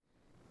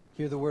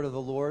Hear the word of the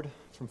Lord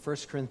from 1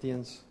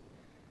 Corinthians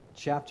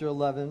chapter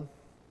 11,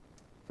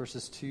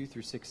 verses 2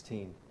 through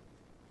 16.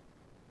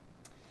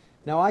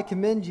 Now I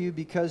commend you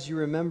because you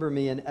remember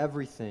me in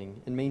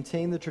everything and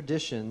maintain the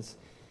traditions,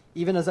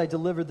 even as I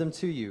delivered them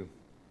to you.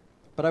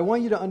 But I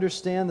want you to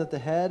understand that the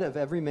head of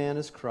every man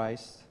is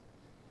Christ,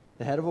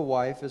 the head of a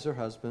wife is her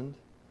husband,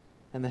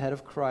 and the head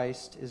of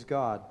Christ is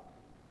God.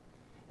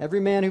 Every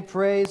man who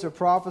prays or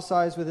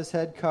prophesies with his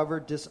head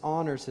covered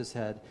dishonors his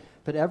head.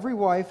 But every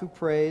wife who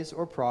prays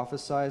or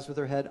prophesies with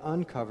her head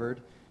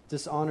uncovered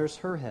dishonors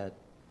her head.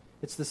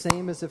 It's the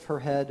same as if her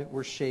head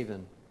were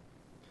shaven.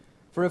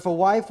 For if a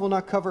wife will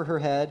not cover her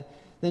head,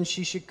 then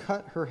she should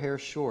cut her hair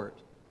short.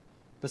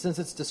 But since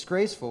it's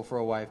disgraceful for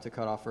a wife to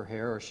cut off her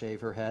hair or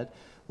shave her head,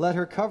 let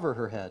her cover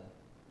her head.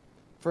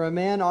 For a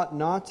man ought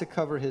not to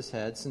cover his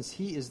head, since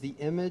he is the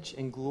image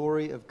and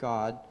glory of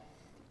God,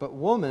 but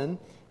woman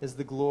is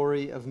the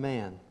glory of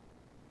man.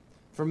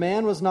 For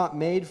man was not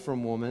made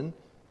from woman,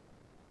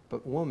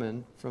 but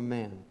woman from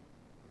man.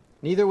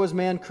 Neither was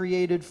man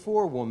created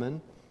for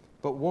woman,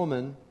 but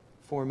woman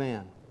for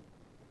man.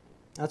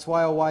 That's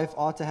why a wife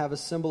ought to have a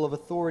symbol of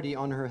authority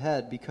on her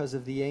head because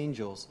of the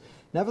angels.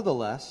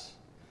 Nevertheless,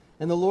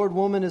 in the Lord,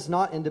 woman is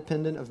not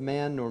independent of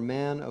man, nor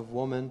man of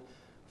woman.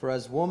 For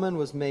as woman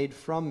was made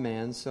from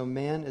man, so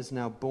man is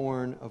now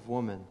born of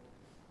woman.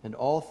 And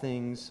all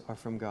things are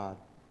from God.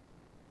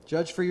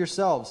 Judge for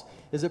yourselves.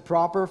 Is it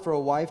proper for a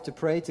wife to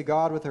pray to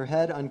God with her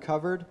head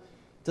uncovered?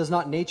 Does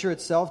not nature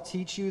itself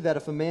teach you that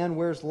if a man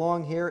wears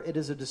long hair, it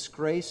is a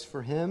disgrace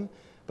for him?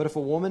 But if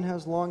a woman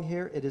has long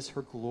hair, it is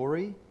her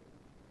glory?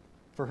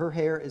 For her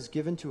hair is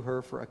given to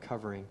her for a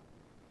covering.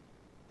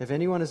 If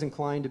anyone is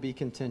inclined to be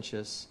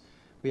contentious,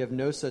 we have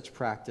no such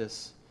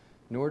practice,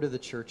 nor do the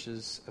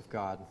churches of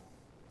God.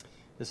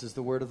 This is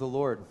the word of the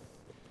Lord.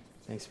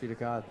 Thanks be to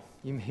God.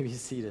 You may be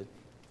seated.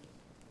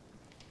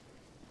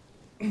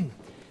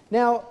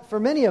 Now, for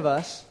many of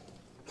us,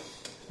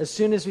 as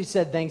soon as we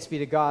said thanks be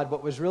to God,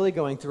 what was really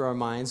going through our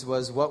minds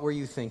was, what were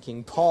you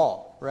thinking,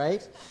 Paul,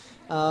 right?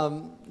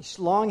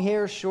 Long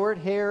hair, short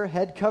hair,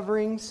 head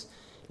coverings.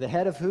 The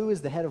head of who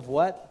is the head of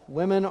what?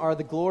 Women are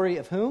the glory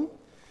of whom?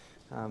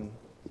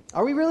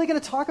 Are we really going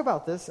to talk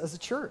about this as a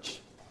church?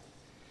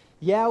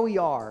 Yeah, we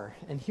are.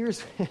 And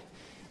here's...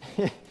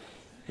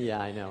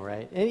 yeah, I know,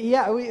 right?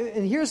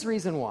 And here's the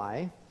reason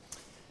why.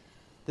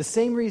 The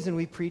same reason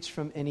we preach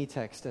from any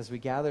text as we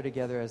gather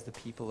together as the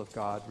people of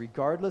God,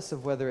 regardless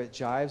of whether it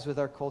jives with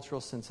our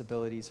cultural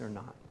sensibilities or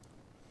not.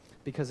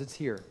 Because it's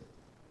here.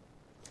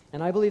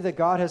 And I believe that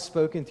God has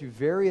spoken through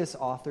various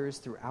authors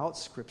throughout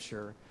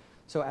Scripture.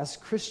 So as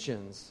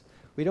Christians,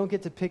 we don't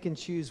get to pick and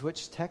choose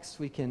which texts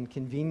we can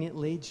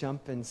conveniently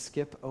jump and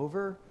skip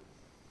over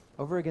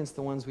against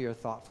the ones we are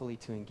thoughtfully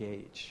to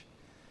engage.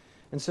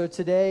 And so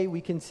today we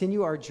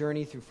continue our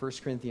journey through 1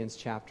 Corinthians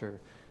chapter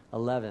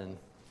 11.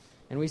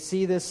 And we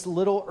see this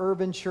little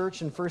urban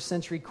church in first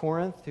century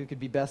Corinth, who could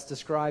be best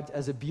described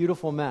as a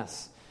beautiful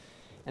mess.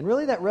 And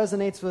really that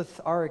resonates with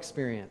our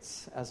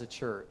experience as a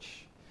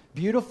church.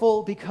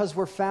 Beautiful because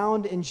we're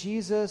found in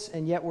Jesus,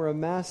 and yet we're a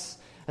mess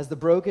as the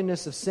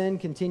brokenness of sin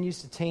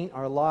continues to taint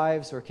our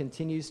lives or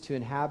continues to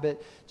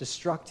inhabit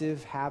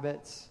destructive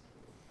habits.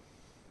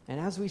 And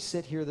as we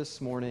sit here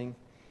this morning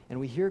and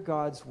we hear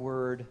God's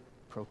word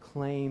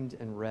proclaimed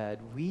and read,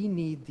 we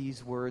need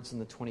these words in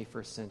the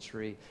 21st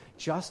century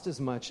just as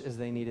much as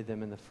they needed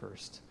them in the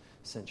first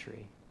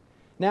century.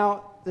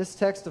 Now, this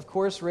text, of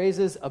course,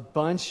 raises a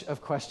bunch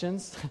of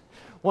questions.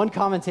 One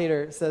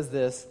commentator says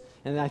this,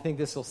 and I think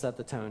this will set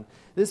the tone.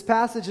 This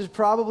passage is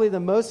probably the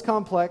most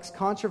complex,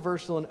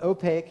 controversial, and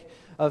opaque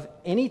of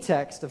any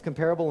text of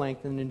comparable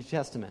length in the New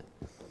Testament.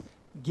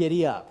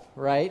 Giddy up,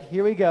 right?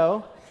 Here we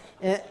go.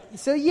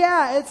 So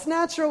yeah, it's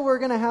natural we're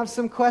going to have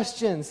some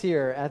questions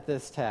here at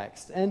this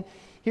text. And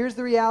here's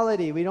the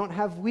reality. We don't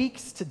have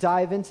weeks to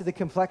dive into the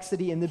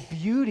complexity and the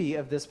beauty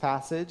of this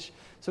passage.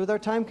 So with our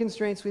time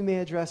constraints, we may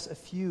address a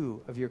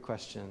few of your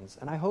questions.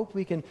 And I hope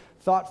we can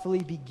thoughtfully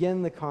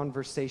begin the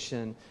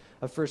conversation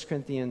of 1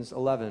 Corinthians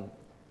 11.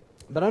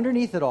 But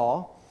underneath it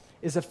all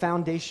is a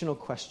foundational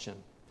question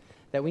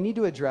that we need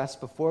to address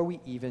before we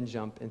even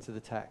jump into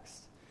the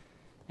text.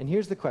 And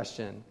here's the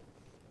question.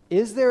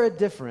 Is there a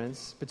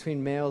difference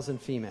between males and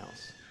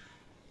females?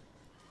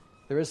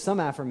 There is some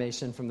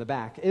affirmation from the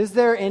back. Is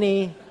there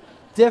any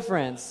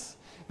difference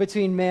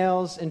between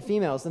males and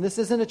females? And this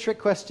isn't a trick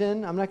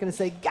question. I'm not going to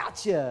say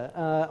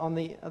gotcha on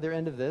the other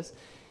end of this.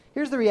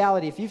 Here's the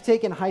reality. If you've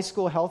taken high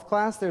school health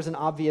class, there's an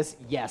obvious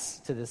yes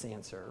to this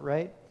answer,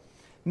 right?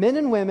 Men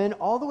and women,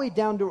 all the way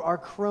down to our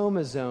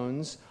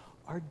chromosomes,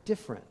 are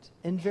different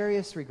in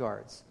various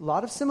regards. A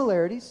lot of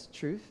similarities,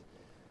 truth,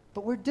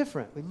 but we're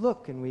different. We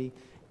look and we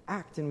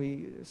act and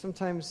we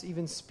sometimes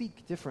even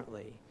speak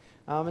differently.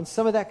 And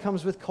some of that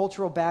comes with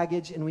cultural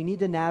baggage, and we need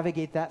to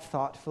navigate that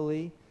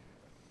thoughtfully.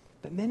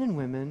 But men and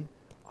women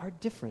are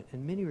different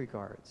in many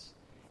regards.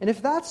 And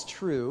if that's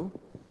true,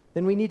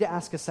 then we need to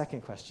ask a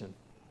second question.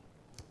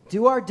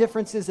 Do our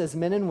differences as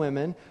men and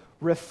women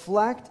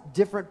reflect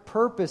different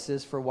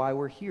purposes for why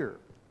we're here?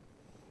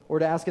 Or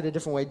to ask it a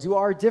different way, do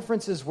our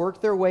differences work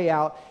their way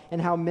out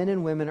in how men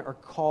and women are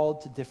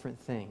called to different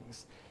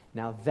things?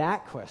 Now,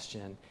 that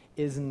question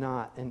is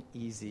not an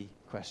easy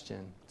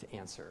question to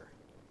answer.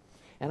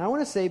 And I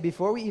want to say,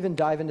 before we even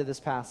dive into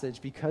this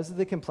passage, because of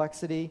the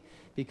complexity,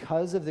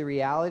 because of the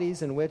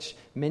realities in which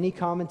many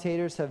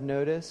commentators have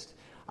noticed,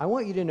 I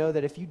want you to know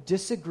that if you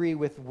disagree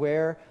with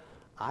where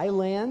I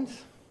land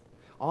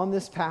on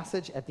this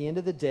passage, at the end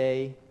of the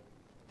day,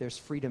 there's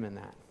freedom in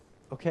that,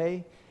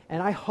 okay?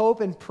 And I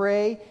hope and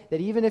pray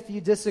that even if you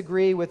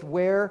disagree with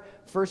where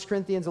 1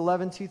 Corinthians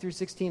 11, 2 through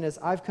 16, as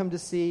I've come to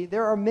see,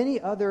 there are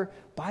many other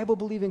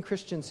Bible-believing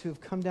Christians who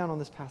have come down on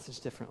this passage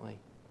differently.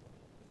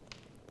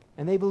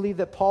 And they believe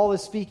that Paul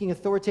is speaking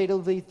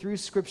authoritatively through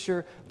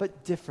Scripture,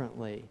 but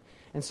differently.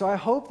 And so I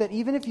hope that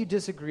even if you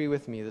disagree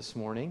with me this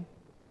morning,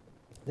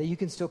 that you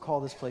can still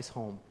call this place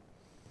home.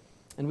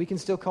 And we can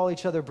still call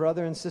each other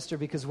brother and sister,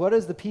 because what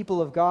is the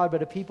people of God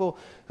but a people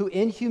who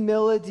in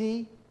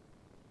humility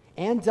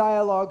and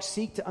dialogue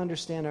seek to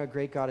understand our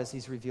great God as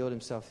he's revealed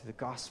himself through the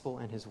gospel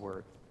and his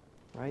word,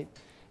 right?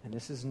 And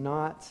this is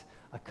not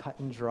a cut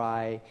and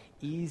dry,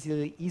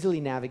 easily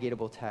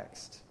navigatable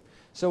text.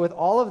 So with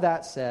all of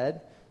that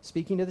said,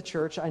 speaking to the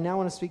church, I now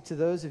want to speak to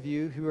those of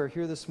you who are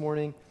here this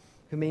morning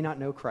who may not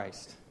know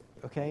Christ,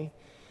 okay?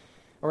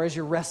 Or as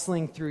you're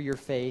wrestling through your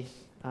faith,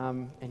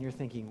 and you're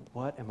thinking,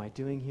 what am I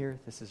doing here?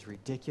 This is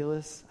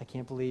ridiculous. I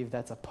can't believe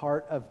that's a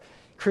part of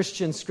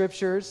Christian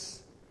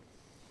scriptures.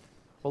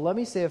 Well, let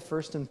me say of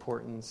first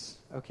importance,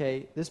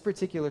 okay, this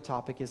particular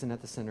topic isn't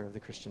at the center of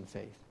the Christian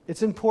faith.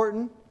 It's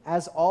important,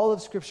 as all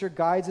of Scripture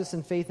guides us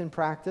in faith and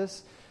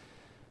practice,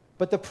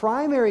 but the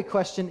primary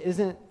question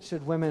isn't,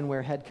 should women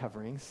wear head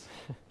coverings?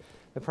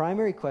 The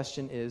primary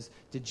question is,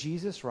 did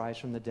Jesus rise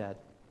from the dead?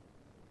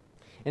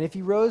 And if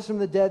he rose from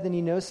the dead, then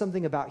he knows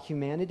something about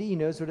humanity. He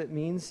knows what it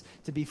means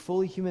to be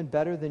fully human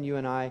better than you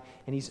and I,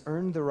 and he's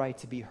earned the right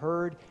to be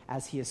heard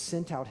as he has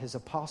sent out his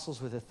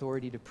apostles with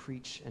authority to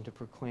preach and to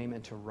proclaim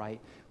and to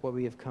write what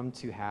we have come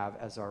to have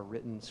as our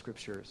written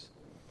scriptures.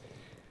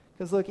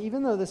 Because look,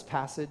 even though this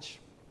passage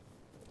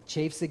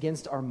chafes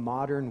against our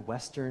modern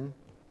Western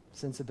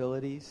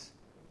sensibilities,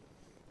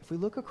 if we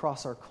look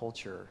across our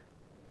culture,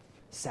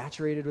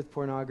 saturated with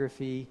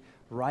pornography,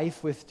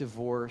 rife with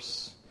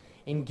divorce,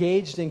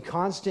 engaged in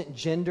constant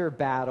gender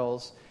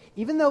battles,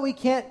 even though we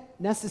can't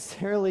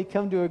necessarily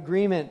come to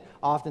agreement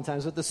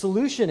oftentimes what the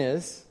solution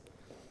is,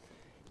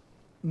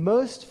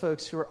 most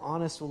folks who are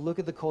honest will look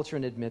at the culture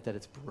and admit that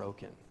it's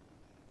broken.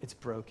 It's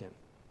broken.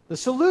 The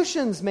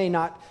solutions may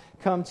not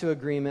come to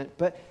agreement,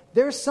 but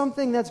there's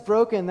something that's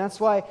broken. That's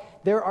why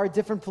there are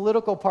different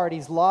political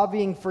parties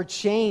lobbying for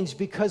change,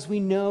 because we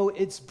know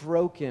it's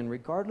broken,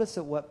 regardless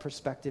of what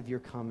perspective you're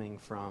coming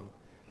from.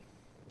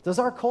 Does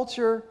our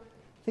culture...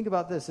 Think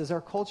about this. Does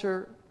our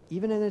culture,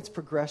 even in its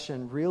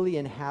progression, really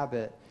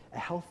inhabit a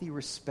healthy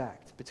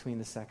respect between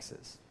the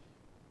sexes?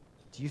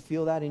 Do you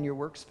feel that in your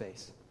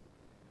workspace?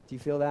 Do you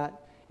feel that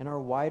in our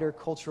wider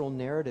cultural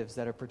narratives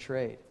that are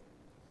portrayed?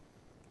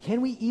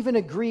 Can we even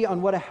agree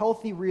on what a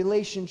healthy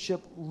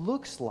relationship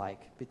looks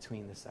like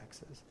between the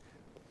sexes?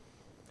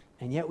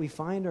 And yet we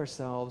find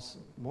ourselves,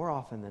 more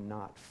often than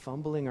not,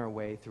 fumbling our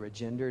way through a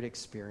gendered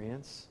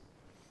experience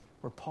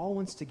where Paul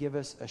wants to give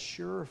us a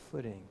surer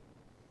footing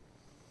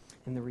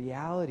in the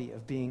reality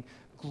of being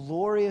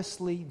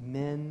gloriously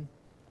men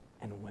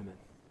and women.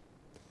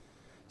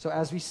 So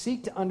as we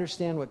seek to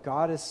understand what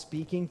God is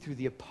speaking through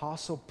the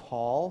Apostle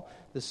Paul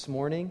this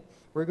morning,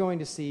 we're going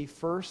to see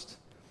first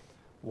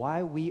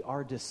why we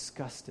are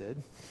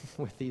disgusted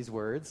with these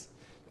words.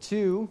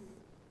 Two,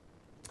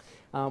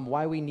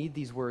 why we need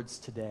these words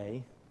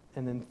today.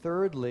 And then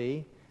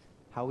thirdly,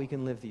 how we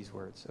can live these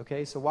words.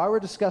 Okay, so why we're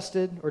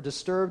disgusted or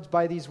disturbed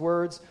by these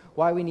words,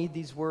 why we need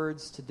these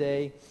words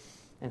today,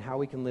 and how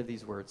we can live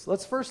these words.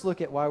 Let's first look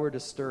at why we're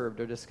disturbed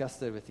or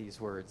disgusted with these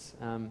words.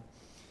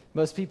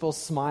 Most people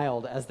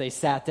smiled as they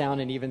sat down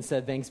and even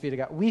said, thanks be to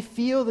God. We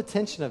feel the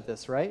tension of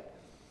this, right?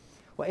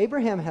 Well,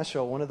 Abraham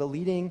Heschel, one of the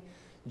leading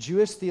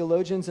Jewish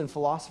theologians and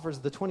philosophers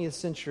of the 20th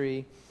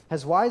century,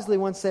 has wisely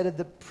once said,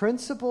 the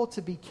principle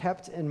to be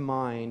kept in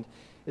mind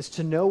is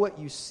to know what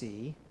you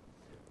see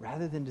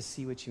rather than to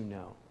see what you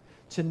know.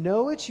 To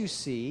know what you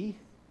see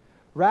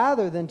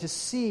rather than to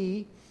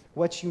see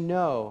what you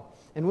know.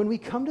 And when we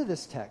come to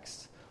this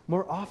text,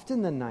 more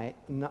often than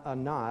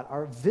not,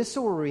 our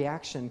visceral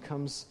reaction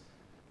comes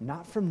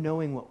not from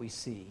knowing what we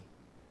see,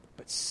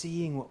 but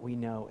seeing what we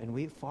know. And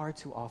we far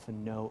too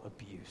often know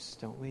abuse,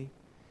 don't we?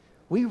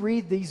 We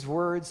read these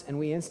words and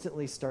we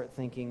instantly start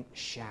thinking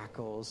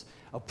shackles,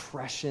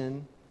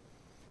 oppression,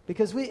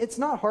 because it's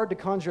not hard to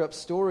conjure up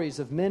stories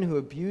of men who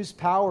abuse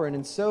power and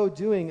in so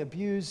doing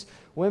abuse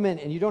women.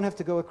 And you don't have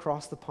to go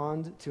across the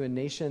pond to a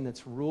nation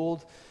that's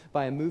ruled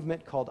by a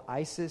movement called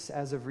ISIS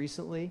as of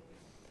recently.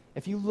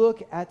 If you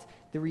look at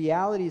the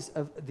realities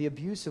of the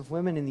abuse of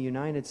women in the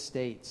United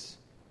States,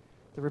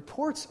 the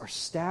reports are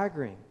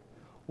staggering.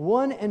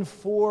 1 in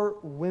 4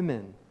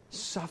 women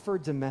suffer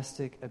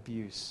domestic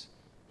abuse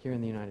here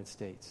in the United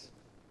States.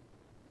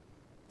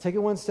 Take it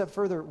one step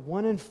further,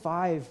 1 in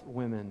 5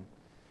 women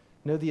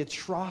know the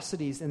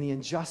atrocities and the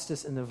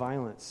injustice and the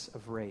violence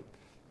of rape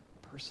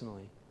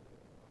personally.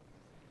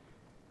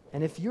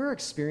 And if you're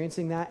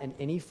experiencing that in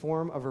any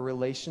form of a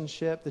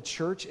relationship, the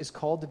church is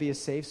called to be a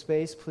safe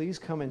space. Please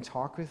come and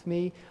talk with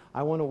me.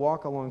 I want to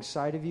walk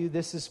alongside of you.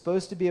 This is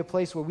supposed to be a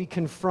place where we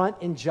confront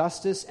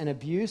injustice and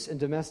abuse and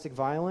domestic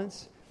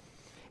violence.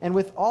 And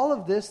with all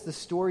of this, the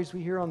stories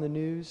we hear on the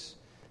news,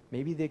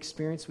 maybe the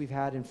experience we've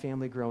had in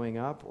family growing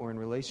up or in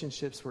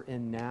relationships we're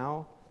in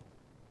now,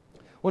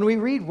 when we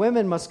read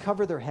women must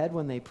cover their head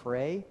when they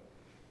pray,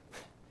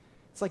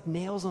 it's like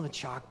nails on a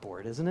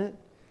chalkboard, isn't it?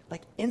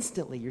 Like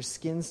instantly your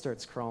skin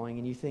starts crawling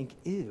and you think,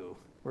 ew,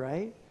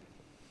 right?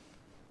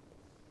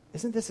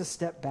 Isn't this a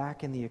step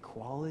back in the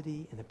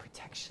equality and the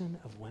protection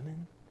of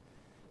women?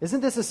 Isn't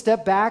this a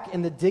step back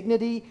in the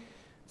dignity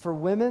for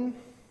women?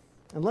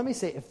 And let me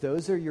say, if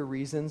those are your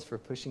reasons for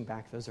pushing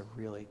back, those are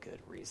really good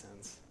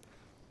reasons.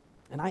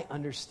 And I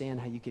understand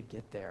how you could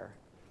get there.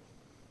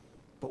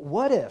 But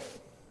what if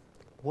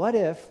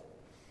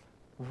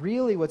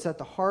really what's at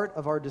the heart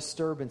of our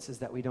disturbance is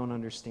that we don't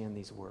understand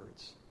these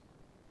words?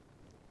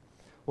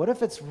 What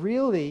if it's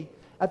really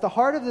at the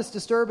heart of this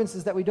disturbance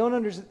is that we don't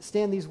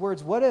understand these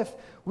words? What if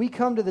we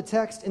come to the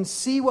text and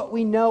see what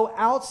we know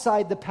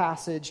outside the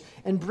passage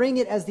and bring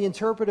it as the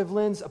interpretive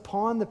lens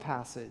upon the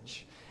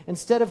passage,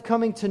 instead of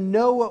coming to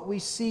know what we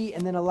see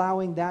and then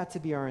allowing that to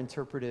be our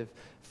interpretive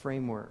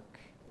framework?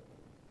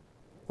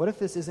 What if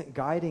this isn't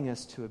guiding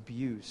us to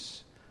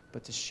abuse,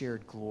 but to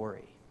shared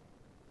glory?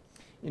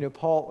 You know,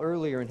 Paul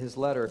earlier in his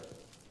letter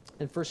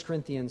in 1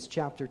 Corinthians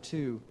chapter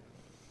 2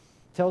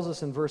 tells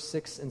us in verse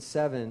 6 and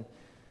 7,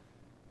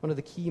 one of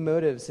the key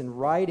motives in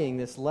writing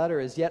this letter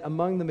is, yet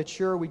among the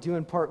mature we do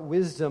impart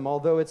wisdom,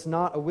 although it's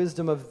not a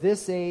wisdom of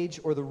this age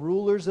or the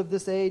rulers of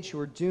this age who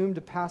are doomed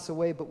to pass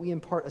away, but we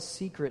impart a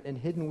secret and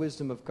hidden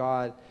wisdom of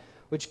God,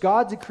 which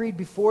God decreed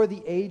before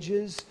the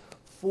ages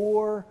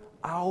for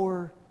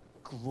our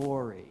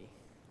glory.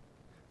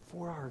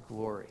 For our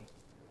glory.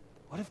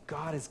 What if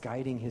God is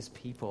guiding his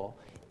people,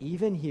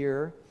 even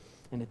here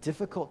in a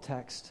difficult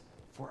text,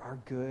 for our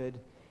good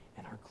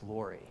and our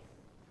glory?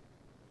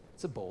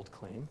 It's a bold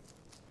claim.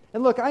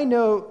 And look, I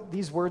know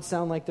these words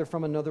sound like they're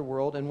from another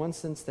world. In one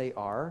sense, they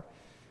are.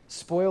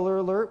 Spoiler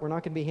alert, we're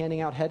not going to be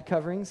handing out head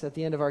coverings at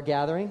the end of our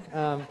gathering.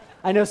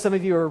 I know some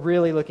of you are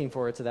really looking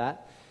forward to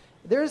that.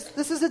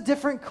 This is a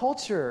different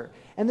culture,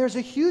 and there's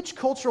a huge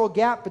cultural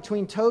gap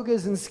between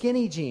togas and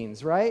skinny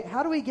jeans, right?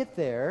 How do we get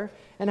there,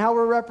 and how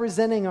we're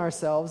representing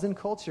ourselves in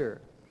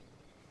culture?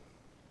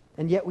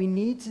 And yet we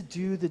need to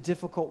do the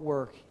difficult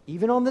work,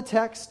 even on the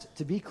text,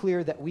 to be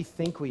clear that we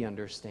think we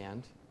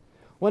understand.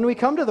 When we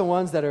come to the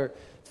ones that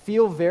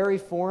feel very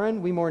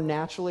foreign, we more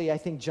naturally, I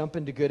think, jump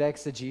into good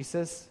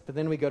exegesis, but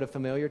then we go to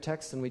familiar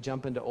texts and we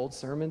jump into old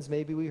sermons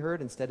maybe we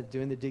heard instead of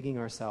doing the digging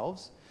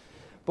ourselves.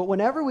 But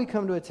whenever we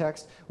come to a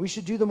text, we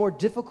should do the more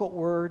difficult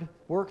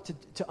work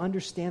to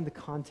understand the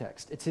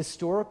context. It's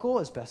historical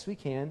as best we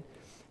can,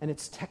 and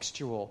it's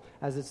textual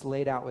as it's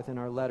laid out within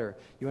our letter.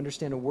 You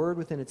understand a word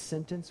within its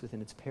sentence,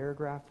 within its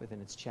paragraph,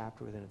 within its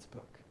chapter, within its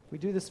book. We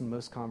do this in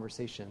most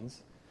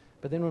conversations,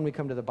 but then when we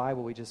come to the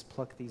Bible, we just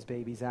pluck these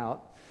babies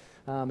out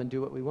and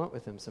do what we want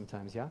with them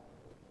sometimes, yeah?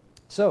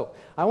 So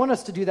I want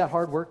us to do that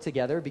hard work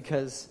together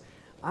because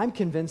I'm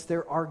convinced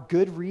there are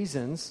good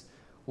reasons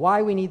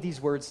why we need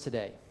these words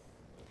today.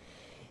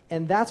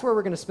 And that's where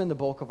we're going to spend the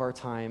bulk of our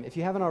time. If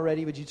you haven't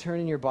already, would you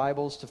turn in your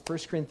Bibles to 1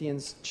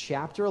 Corinthians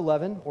chapter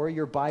 11 or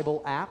your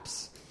Bible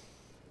apps?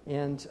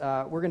 And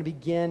we're going to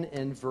begin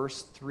in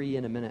verse 3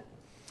 in a minute.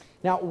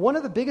 Now, one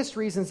of the biggest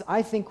reasons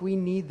I think we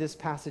need this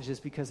passage is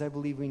because I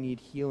believe we need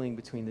healing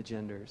between the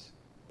genders.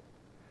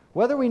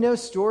 Whether we know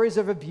stories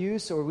of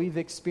abuse or we've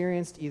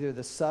experienced either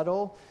the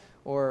subtle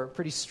or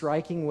pretty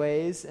striking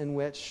ways in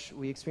which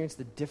we experience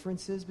the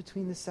differences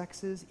between the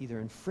sexes,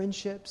 either in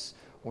friendships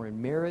or in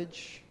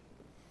marriage,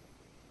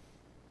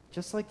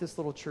 just like this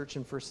little church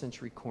in first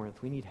century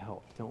Corinth, we need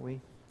help, don't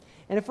we?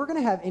 And if we're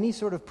going to have any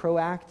sort of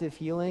proactive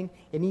healing,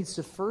 it needs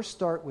to first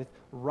start with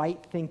right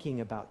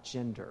thinking about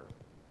gender.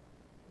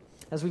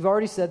 As we've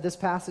already said, this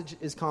passage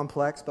is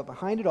complex, but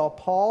behind it all,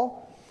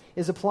 Paul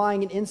is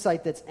applying an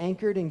insight that's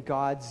anchored in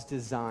God's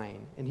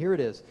design. And here it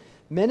is.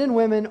 Men and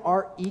women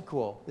are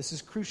equal. This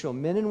is crucial.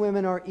 Men and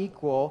women are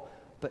equal,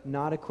 but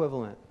not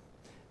equivalent.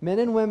 Men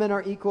and women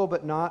are equal,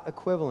 but not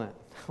equivalent.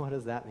 What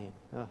does that mean?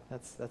 Oh,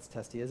 that's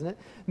testy, isn't it?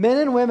 Men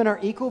and women are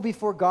equal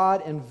before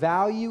God in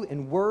value,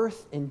 in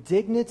worth, in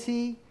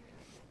dignity,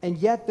 and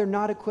yet they're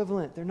not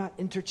equivalent. They're not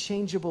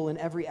interchangeable in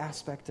every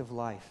aspect of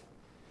life.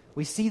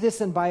 We see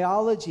this in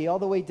biology all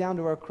the way down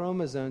to our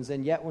chromosomes,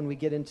 and yet when we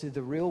get into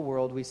the real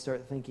world, we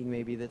start thinking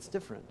maybe that's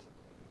different.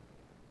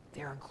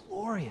 They are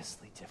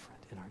gloriously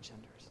different in our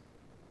genders.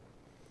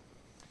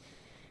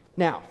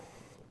 Now,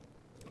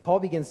 Paul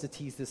begins to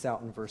tease this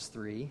out in verse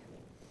 3,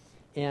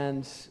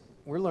 and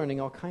we're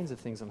learning all kinds of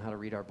things on how to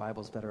read our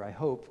Bibles better, I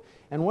hope.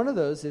 And one of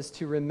those is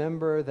to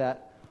remember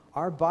that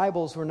our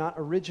Bibles were not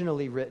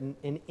originally written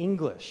in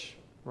English,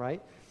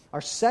 right?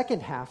 Our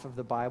second half of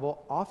the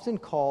Bible, often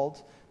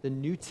called the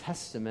New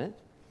Testament,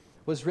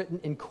 was written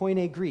in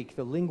Koine Greek,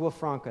 the lingua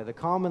franca, the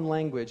common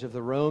language of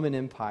the Roman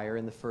Empire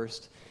in the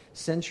first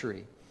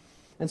century.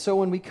 And so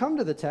when we come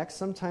to the text,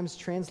 sometimes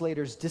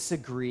translators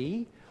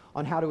disagree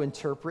on how to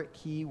interpret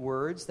key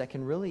words that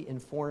can really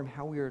inform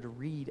how we are to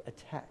read a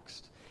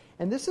text.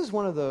 And this is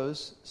one of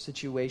those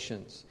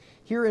situations.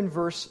 Here in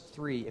verse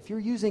 3, if you're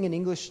using an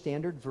English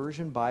Standard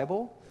Version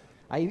Bible,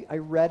 I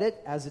read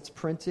it as it's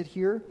printed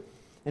here.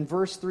 In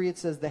verse 3, it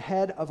says, the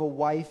head of a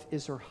wife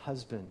is her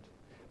husband.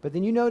 But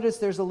then you notice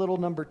there's a little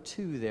number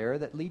 2 there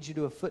that leads you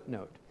to a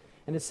footnote.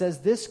 And it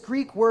says this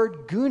Greek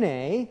word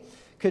gune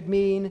could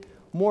mean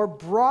more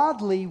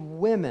broadly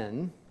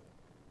women,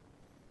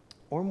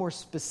 or more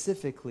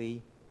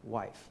specifically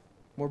wife.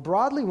 More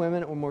broadly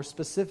women, or more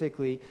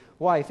specifically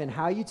wife. And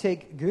how you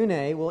take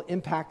gune will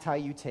impact how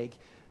you take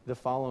the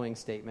following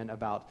statement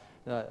about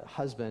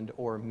husband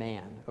or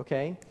man,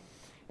 okay?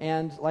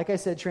 And like I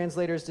said,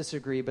 translators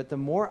disagree, but the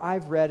more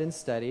I've read and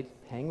studied,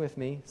 hang with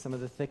me, some of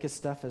the thickest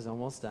stuff is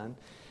almost done,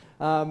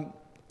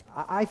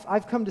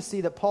 I've come to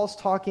see that Paul's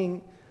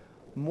talking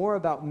more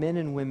about men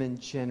and women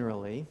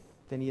generally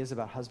than he is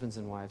about husbands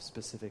and wives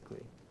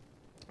specifically.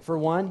 For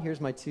one,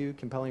 here's my 2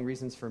 compelling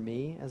reasons for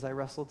me as I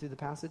wrestled through the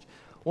passage.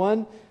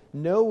 One,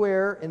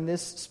 nowhere in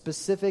this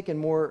specific and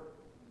more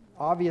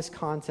obvious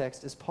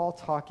context is Paul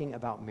talking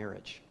about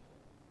marriage.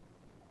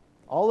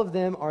 All of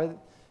them are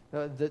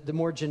the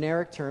more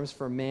generic terms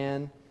for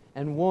man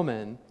and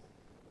woman.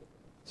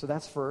 So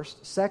that's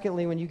first.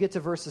 Secondly, when you get to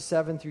verses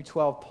 7 through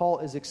 12, Paul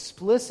is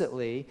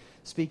explicitly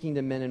speaking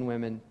to men and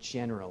women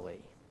generally.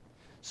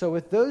 So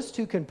with those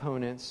 2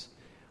 components,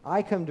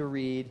 I come to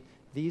read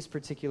these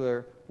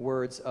particular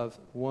words of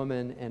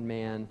woman and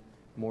man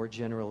more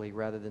generally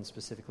rather than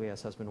specifically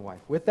as husband and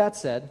wife. With that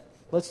said,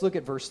 let's look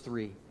at verse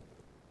 3.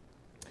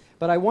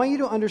 But I want you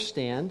to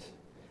understand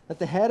that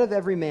the head of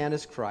every man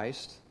is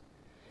Christ,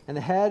 and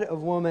the head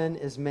of woman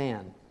is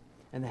man,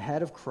 and the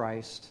head of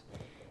Christ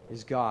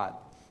is God.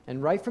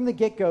 And right from the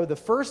get-go, the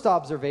first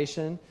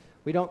observation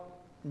we don't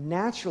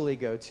naturally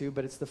go to,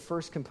 but it's the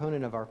first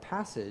component of our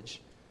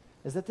passage,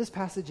 is that this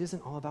passage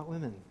isn't all about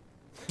women.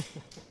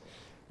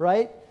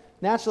 Right?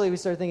 Naturally, we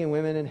start thinking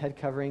women and head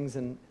coverings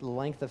and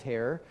length of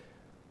hair.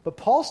 But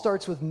Paul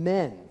starts with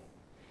men.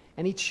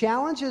 And he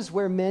challenges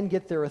where men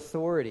get their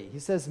authority. He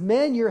says,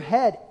 men, your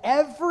head,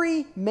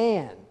 every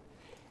man,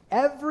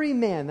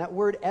 that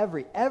word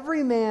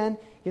every man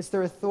gets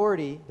their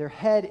authority. Their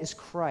head is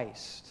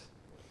Christ.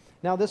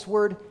 Now, this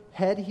word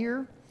head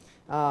here,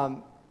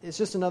 it's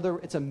just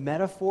it's a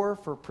metaphor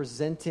for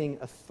presenting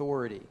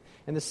authority.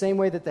 In the same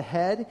way that the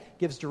head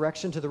gives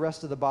direction to the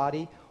rest of the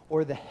body,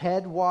 or the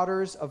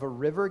headwaters of a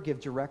river give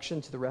direction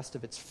to the rest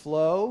of its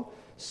flow,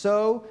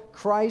 so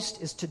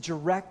Christ is to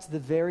direct the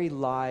very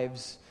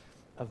lives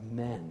of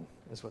men,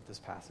 is what this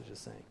passage is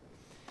saying.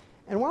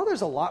 And while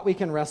there's a lot we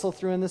can wrestle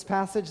through in this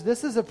passage,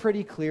 this is a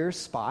pretty clear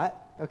spot,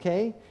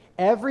 okay?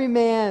 Every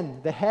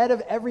man, the head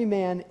of every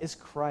man is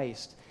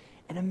Christ.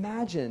 And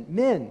imagine,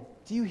 men,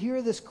 do you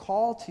hear this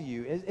call to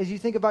you? As you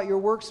think about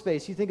your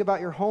workspace, you think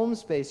about your home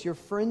space, your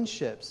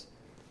friendships.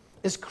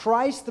 Is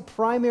Christ the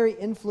primary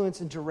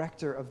influence and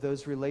director of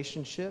those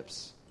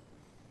relationships?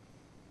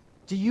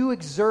 Do you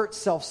exert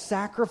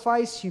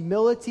self-sacrifice,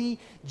 humility,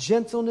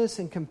 gentleness,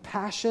 and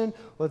compassion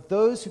with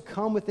those who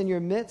come within your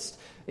midst,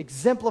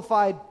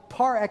 exemplified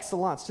par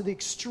excellence to the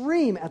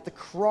extreme at the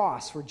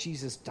cross where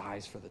Jesus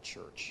dies for the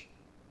church?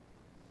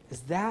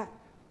 Is that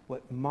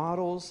what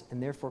models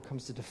and therefore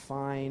comes to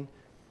define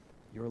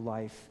your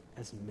life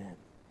as men?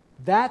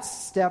 That's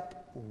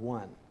step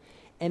 1.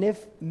 And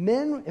if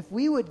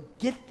we would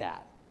get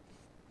that,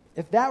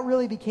 if that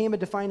really became a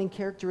defining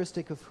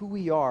characteristic of who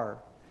we are,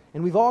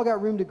 and we've all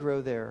got room to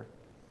grow there,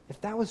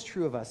 if that was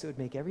true of us, it would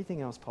make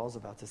everything else Paul's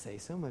about to say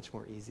so much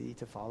more easy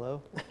to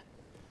follow.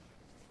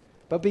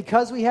 But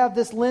because we have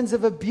this lens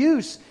of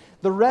abuse,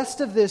 the rest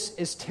of this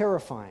is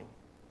terrifying.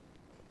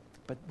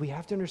 But we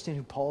have to understand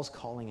who Paul's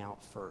calling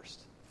out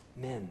first.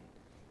 Men,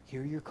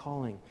 hear your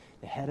calling.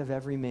 The head of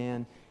every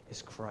man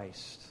is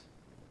Christ.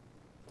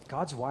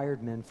 God's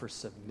wired men for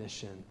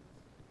submission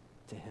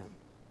to him.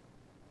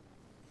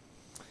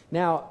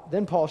 Now,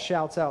 then Paul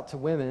shouts out to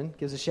women,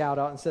 gives a shout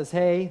out and says,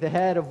 hey, the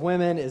head of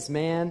women is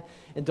man,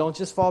 and don't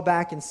just fall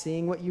back in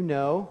seeing what you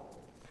know.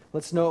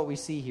 Let's know what we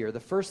see here.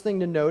 The first thing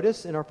to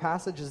notice in our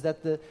passage is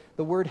that the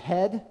word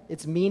head,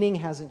 its meaning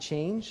hasn't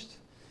changed,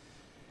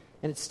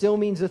 and it still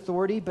means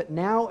authority, but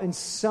now in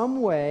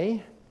some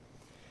way,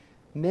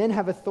 men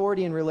have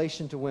authority in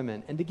relation to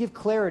women. And to give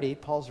clarity,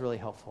 Paul's really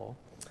helpful.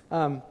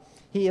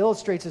 He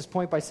illustrates his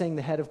point by saying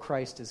the head of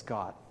Christ is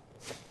God.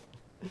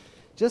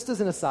 Just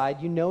as an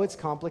aside, you know it's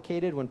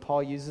complicated when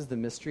Paul uses the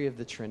mystery of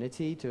the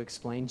Trinity to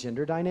explain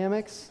gender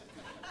dynamics,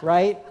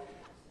 right?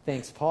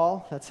 Thanks,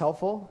 Paul. That's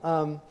helpful.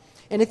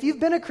 And if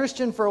you've been a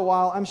Christian for a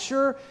while, I'm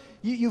sure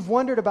you've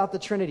wondered about the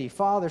Trinity.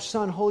 Father,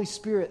 Son, Holy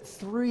Spirit,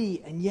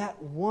 3 and yet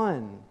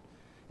 1.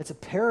 It's a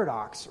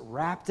paradox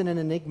wrapped in an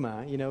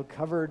enigma,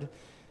 covered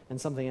and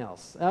something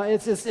else.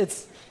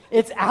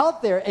 It's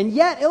out there. And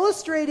yet,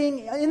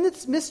 illustrating in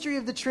this mystery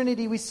of the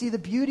Trinity, we see the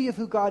beauty of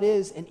who God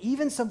is and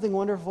even something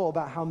wonderful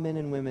about how men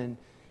and women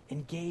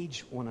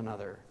engage one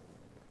another.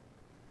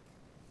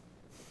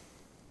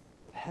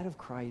 The head of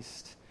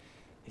Christ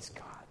is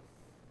God.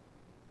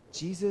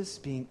 Jesus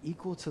being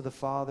equal to the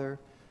Father,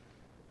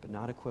 but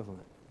not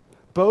equivalent.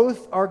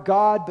 Both are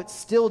God, but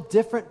still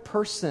different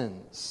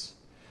persons.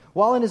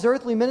 While in his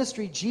earthly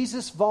ministry,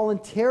 Jesus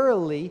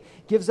voluntarily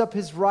gives up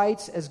his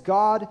rights as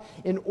God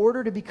in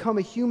order to become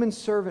a human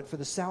servant for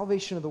the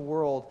salvation of the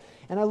world.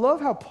 And I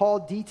love how Paul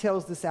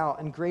details this out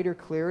in greater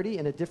clarity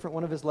in a different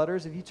one of his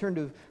letters. If you turn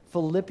to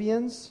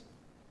Philippians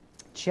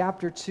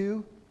chapter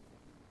 2,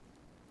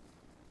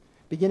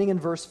 beginning in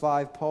verse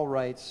 5, Paul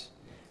writes,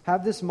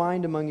 "Have this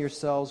mind among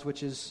yourselves,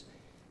 which is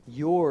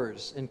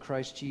yours in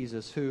Christ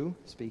Jesus, who,"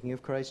 speaking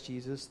of Christ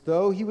Jesus,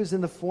 "though he was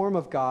in the form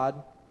of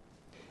God,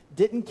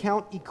 didn't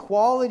count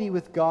equality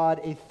with God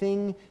a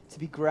thing to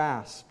be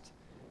grasped,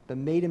 but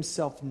made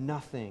himself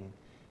nothing,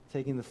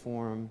 taking the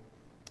form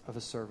of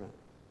a servant.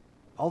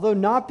 Although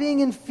not being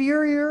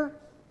inferior,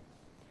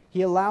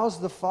 he allows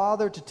the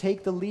Father to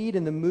take the lead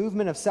in the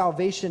movement of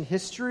salvation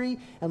history."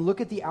 And look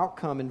at the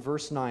outcome in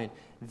verse 9.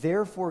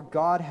 "Therefore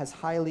God has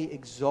highly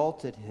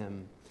exalted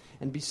him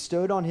and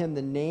bestowed on him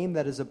the name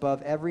that is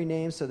above every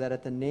name, so that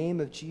at the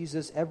name of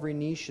Jesus every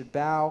knee should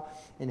bow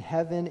in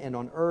heaven and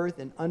on earth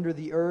and under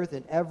the earth,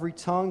 and every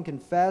tongue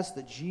confess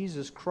that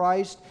Jesus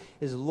Christ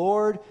is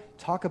Lord."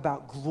 Talk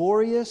about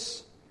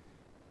glorious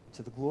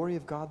to the glory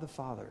of God the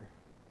Father.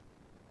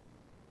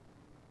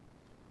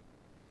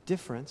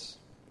 Difference,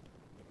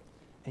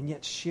 and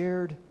yet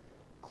shared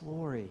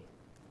glory.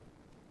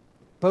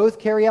 Both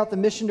carry out the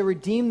mission to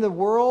redeem the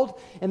world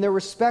in their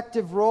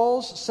respective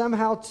roles,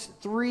 somehow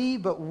three,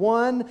 but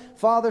one,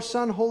 Father,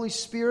 Son, Holy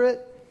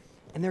Spirit,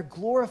 and they're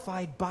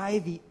glorified by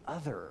the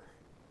other,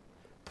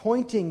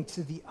 pointing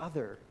to the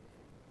other.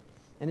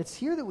 And it's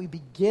here that we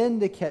begin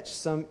to catch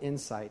some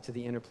insight to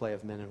the interplay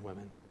of men and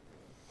women.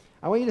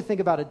 I want you to think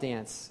about a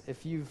dance.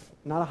 If you've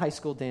not a high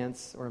school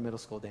dance or a middle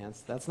school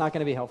dance, that's not going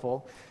to be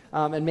helpful.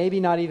 And maybe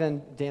not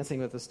even Dancing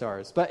with the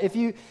Stars. But if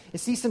you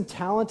see some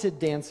talented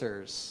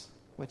dancers,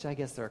 which I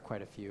guess there are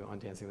quite a few on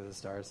Dancing with the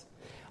Stars.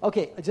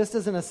 Okay, just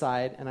as an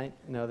aside, and I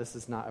know this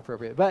is not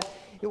appropriate, but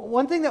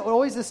one thing that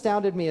always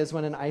astounded me is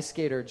when an ice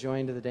skater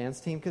joined the dance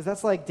team, because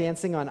that's like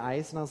dancing on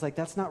ice, and I was like,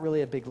 that's not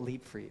really a big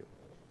leap for you.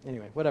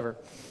 Anyway, whatever.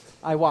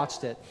 I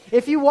watched it.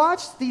 If you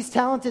watch these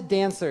talented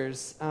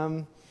dancers,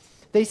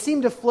 they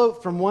seem to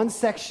float from one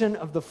section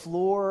of the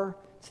floor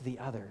to the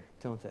other,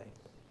 don't they?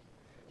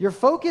 Your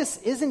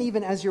focus isn't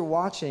even as you're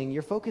watching,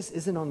 your focus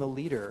isn't on the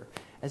leader.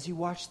 As you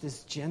watch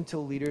this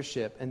gentle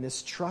leadership and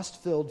this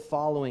trust-filled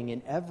following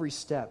in every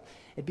step,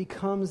 it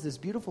becomes this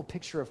beautiful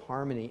picture of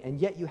harmony, and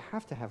yet you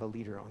have to have a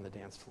leader on the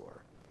dance floor,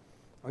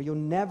 or you'll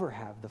never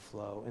have the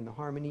flow and the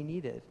harmony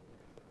needed.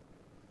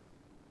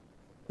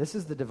 This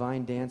is the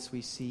divine dance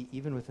we see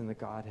even within the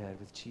Godhead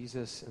with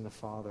Jesus and the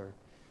Father,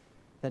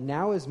 that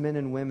now as men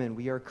and women,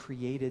 we are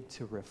created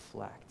to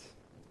reflect.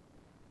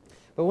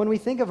 But when we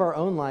think of our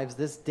own lives,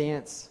 this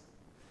dance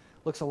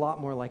looks a lot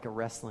more like a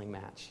wrestling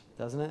match,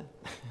 doesn't it?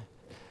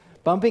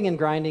 Bumping and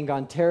grinding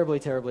gone terribly,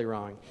 terribly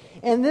wrong.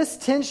 And this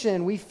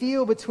tension we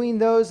feel between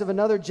those of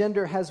another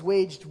gender has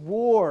waged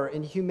war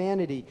in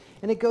humanity.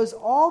 And it goes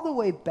all the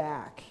way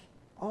back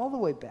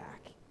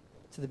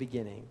to the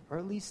beginning, or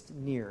at least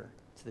near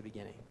to the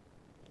beginning.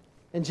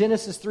 In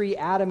Genesis 3,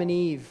 Adam and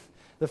Eve,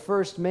 the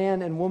first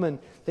man and woman,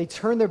 they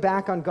turn their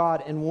back on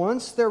God. And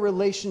once their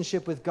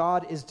relationship with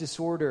God is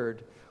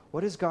disordered,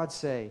 what does God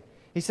say?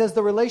 He says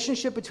the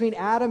relationship between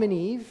Adam and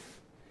Eve,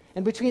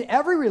 and between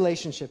every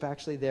relationship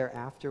actually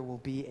thereafter, will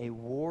be a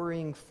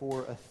warring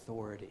for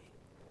authority.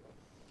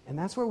 And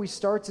that's where we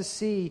start to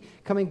see,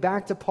 coming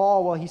back to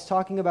Paul while he's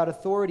talking about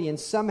authority, and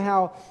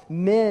somehow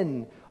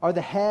men are the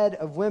head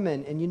of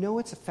women. And you know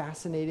what's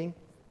fascinating?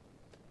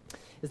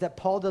 Is that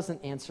Paul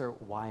doesn't answer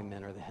why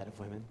men are the head of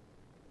women.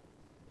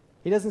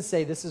 He doesn't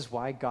say this is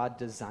why God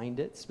designed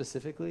it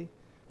specifically.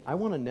 I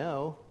want to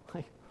know,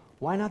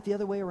 why not the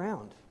other way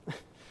around?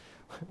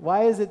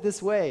 Why is it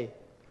this way?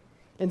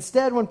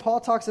 Instead, when Paul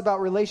talks about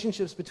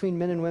relationships between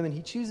men and women,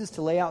 he chooses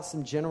to lay out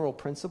some general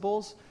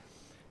principles.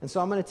 And so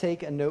I'm going to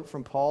take a note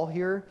from Paul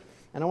here,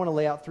 and I want to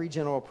lay out 3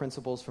 general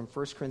principles from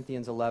 1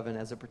 Corinthians 11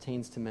 as it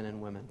pertains to men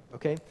and women.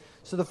 Okay?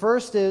 So the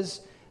first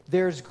is,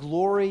 there's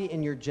glory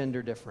in your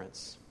gender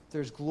difference.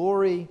 There's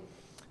glory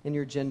in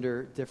your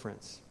gender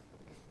difference.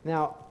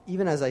 Now,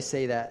 even as I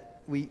say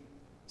that,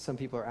 some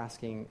people are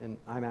asking, and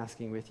I'm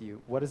asking with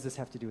you, what does this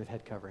have to do with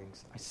head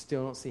coverings? I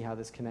still don't see how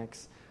this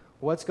connects.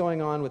 What's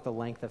going on with the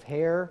length of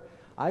hair?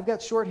 I've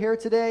got short hair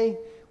today.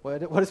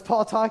 What is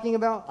Paul talking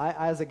about?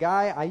 As a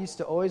guy, I used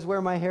to always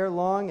wear my hair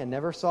long and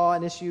never saw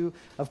an issue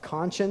of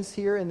conscience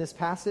here in this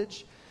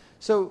passage.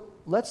 So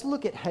let's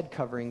look at head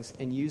coverings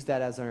and use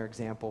that as our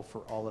example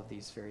for all of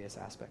these various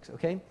aspects,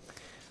 okay?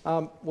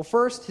 Well,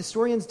 first,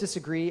 historians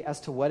disagree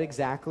as to what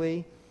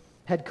exactly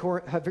head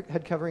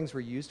coverings were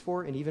used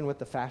for, and even what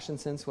the fashion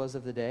sense was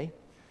of the day.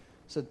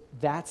 So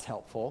that's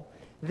helpful.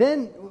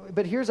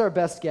 But here's our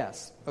best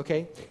guess,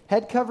 okay?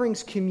 Head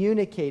coverings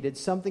communicated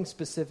something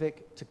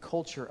specific to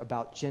culture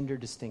about gender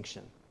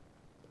distinction.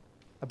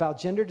 About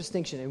gender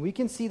distinction. And we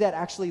can see that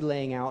actually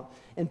laying out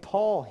in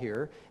Paul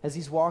here as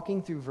he's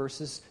walking through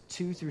verses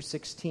 2 through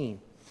 16.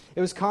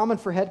 It was common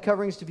for head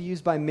coverings to be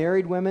used by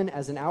married women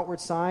as an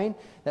outward sign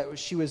that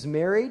she was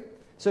married.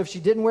 So if she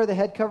didn't wear the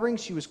head covering,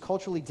 she was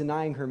culturally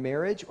denying her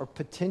marriage or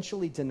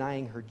potentially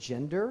denying her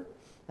gender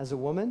as a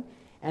woman.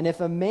 And if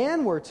a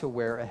man were to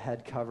wear a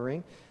head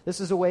covering, this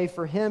is a way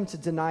for him to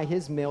deny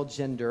his male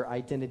gender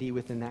identity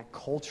within that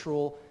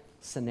cultural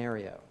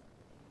scenario,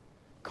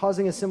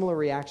 causing a similar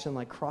reaction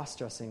like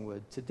cross-dressing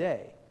would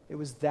today. It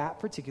was that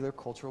particular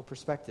cultural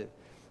perspective.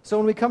 So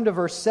when we come to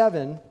verse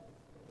 7,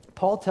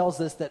 Paul tells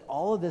us that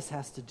all of this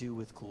has to do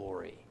with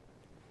glory.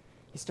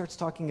 He starts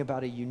talking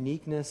about a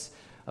uniqueness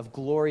of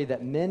glory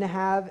that men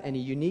have and a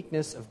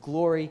uniqueness of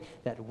glory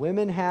that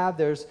women have.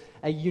 There's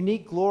a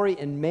unique glory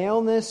in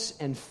maleness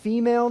and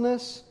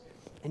femaleness,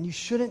 and you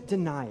shouldn't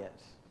deny it,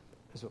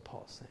 is what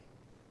Paul's saying.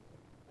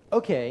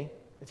 Okay,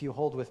 if you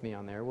hold with me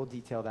on there, we'll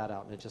detail that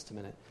out in just a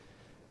minute.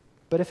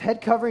 But if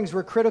head coverings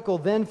were critical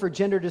then for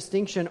gender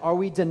distinction, are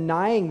we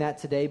denying that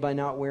today by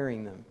not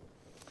wearing them?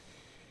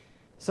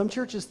 Some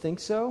churches think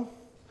so.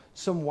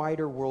 Some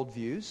wider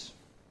worldviews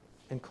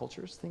and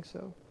cultures think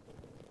so.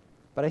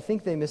 But I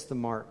think they missed the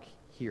mark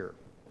here,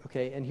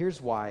 okay? And here's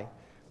why.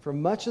 For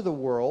much of the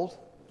world,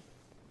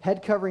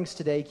 head coverings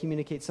today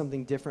communicate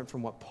something different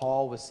from what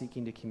Paul was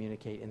seeking to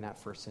communicate in that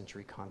first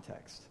century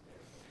context.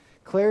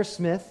 Claire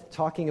Smith,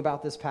 talking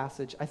about this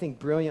passage, I think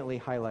brilliantly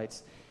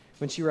highlights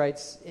when she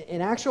writes,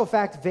 in actual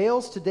fact,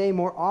 veils today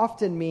more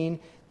often mean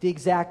the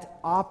exact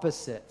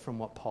opposite from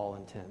what Paul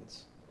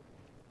intends.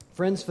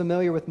 Friends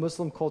familiar with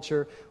Muslim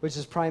culture, which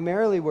is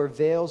primarily where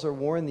veils are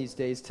worn these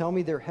days, tell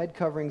me their head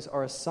coverings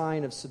are a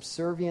sign of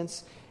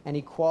subservience and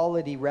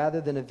equality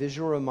rather than a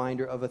visual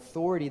reminder of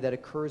authority that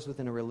occurs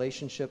within a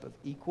relationship of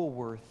equal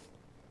worth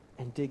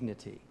and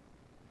dignity.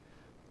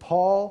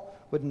 Paul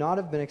would not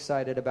have been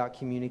excited about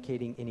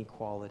communicating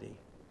inequality,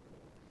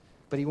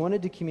 but he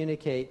wanted to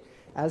communicate,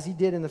 as he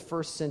did in the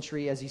first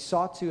century, as he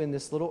sought to in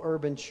this little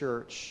urban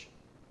church,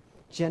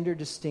 gender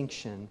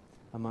distinction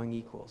among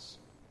equals.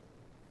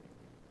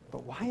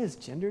 But why is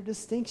gender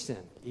distinction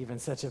even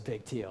such a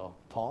big deal,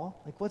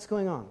 Paul? Like, what's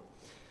going on?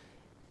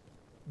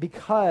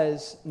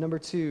 Because, number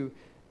 2,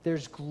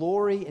 there's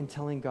glory in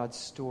telling God's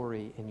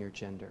story in your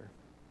gender.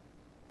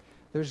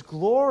 There's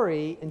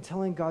glory in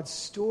telling God's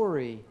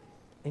story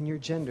in your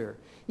gender.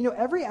 You know,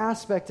 every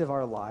aspect of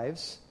our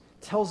lives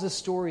tells a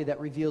story that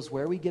reveals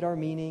where we get our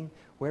meaning,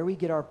 where we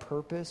get our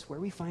purpose, where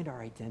we find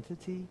our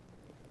identity.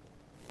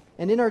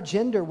 And in our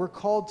gender, we're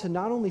called to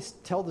not only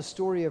tell the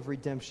story of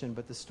redemption,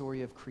 but the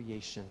story of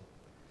creation.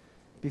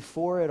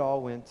 Before it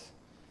all went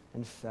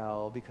and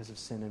fell because of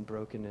sin and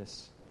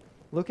brokenness.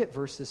 Look at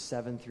verses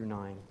 7 through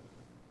 9.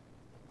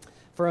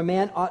 For a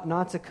man ought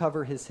not to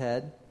cover his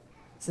head,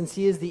 since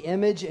he is the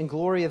image and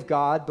glory of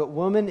God, but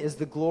woman is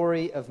the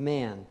glory of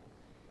man.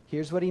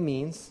 Here's what he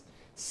means,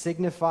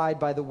 signified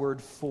by the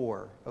word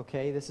for.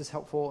 Okay, this is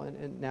helpful.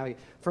 And now,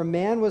 for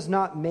man was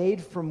not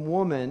made from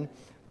woman,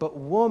 but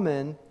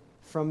woman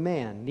from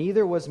man.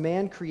 Neither was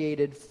man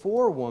created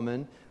for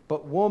woman,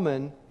 but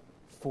woman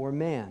for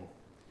man.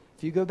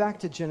 If you go back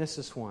to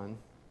Genesis 1,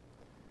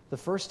 the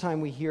first time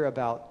we hear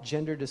about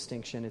gender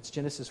distinction, it's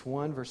Genesis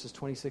 1, verses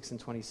 26 and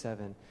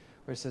 27,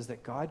 where it says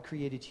that God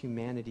created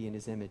humanity in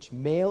his image.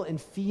 Male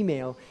and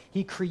female,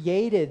 he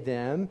created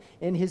them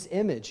in his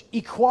image.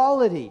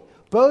 Equality,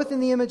 both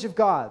in the image of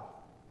God.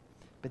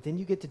 But then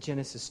you get to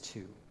Genesis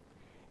 2.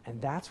 And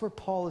that's where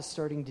Paul is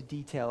starting to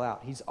detail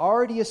out. He's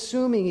already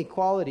assuming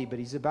equality, but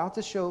he's about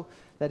to show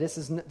that this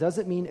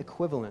doesn't mean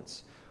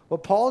equivalence.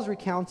 What Paul is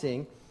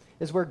recounting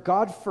is where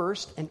God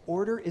first and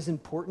order is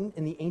important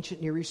in the ancient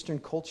Near Eastern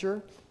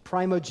culture.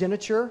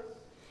 Primogeniture.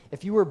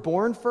 If you were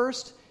born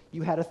first,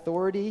 you had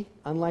authority,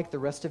 unlike the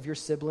rest of your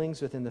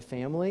siblings within the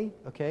family.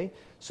 Okay?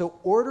 So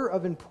order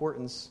of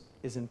importance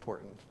is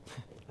important.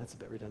 That's a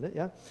bit redundant,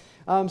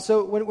 yeah?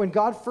 So when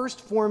God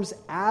first forms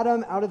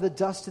Adam out of the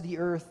dust of the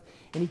earth,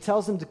 and he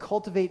tells him to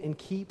cultivate and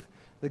keep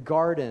the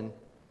garden,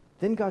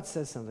 then God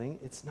says something.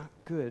 It's not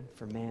good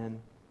for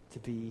man to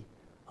be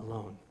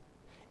alone.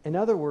 In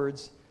other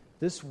words,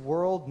 this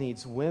world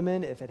needs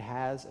women if it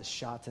has a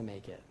shot to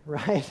make it,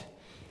 right?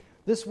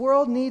 This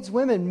world needs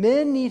women.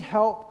 Men need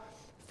help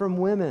from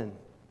women.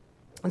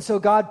 And so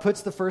God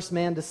puts the first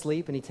man to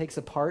sleep, and he takes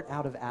a part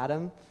out of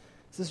Adam.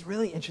 It's this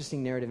really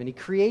interesting narrative, and he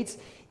creates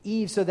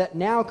Eve so that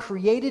now,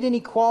 created in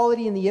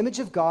equality in the image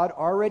of God,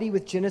 already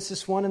with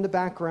Genesis 1 in the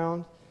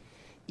background,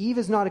 Eve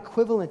is not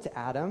equivalent to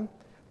Adam,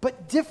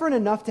 but different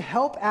enough to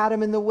help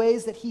Adam in the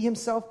ways that he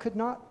himself could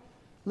not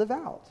live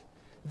out.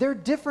 Their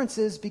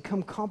differences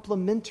become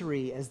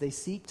complementary as they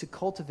seek to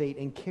cultivate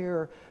and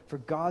care for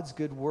God's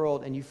good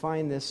world, and you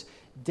find this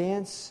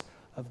dance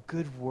of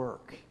good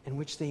work in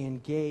which they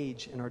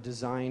engage and are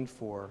designed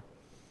for.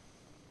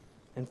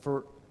 And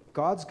for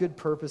God's good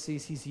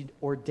purposes, he's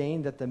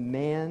ordained that the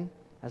man,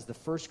 as the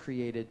first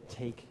created,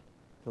 take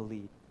the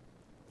lead.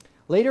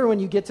 Later, when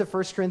you get to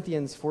 1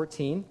 Corinthians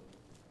 14,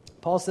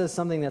 Paul says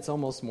something that's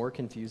almost more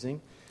confusing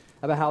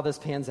about how this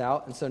pans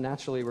out, and so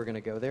naturally we're going to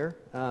go there.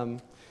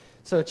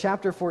 So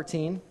chapter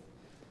 14,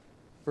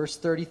 verse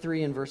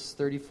 33 and verse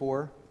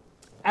 34.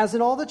 As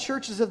in all the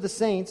churches of the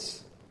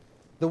saints,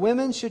 the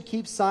women should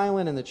keep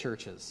silent in the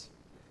churches,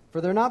 for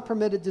they're not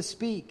permitted to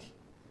speak,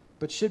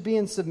 but should be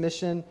in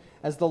submission,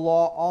 as the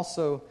law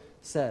also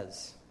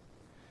says.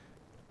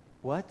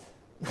 What?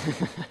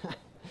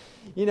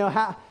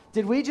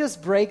 Did we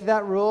just break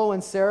that rule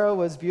when Sarah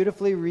was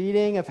beautifully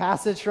reading a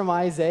passage from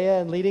Isaiah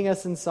and leading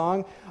us in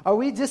song? Are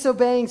we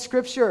disobeying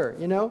Scripture,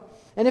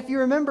 And if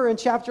you remember in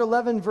chapter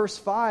 11, verse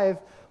 5,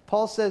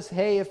 Paul says,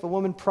 hey, if a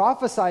woman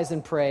prophesies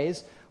and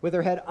prays with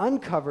her head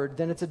uncovered,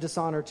 then it's a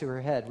dishonor to her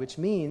head, which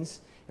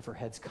means if her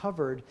head's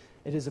covered,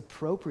 it is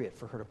appropriate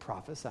for her to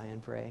prophesy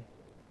and pray.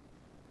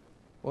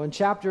 Well, in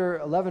chapter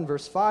 11,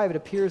 verse 5, it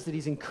appears that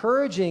he's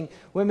encouraging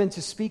women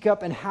to speak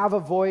up and have a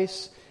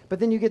voice. But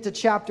then you get to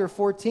chapter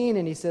 14,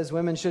 and he says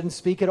women shouldn't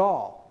speak at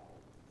all.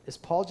 Is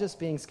Paul just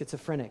being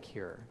schizophrenic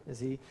here? Is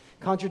he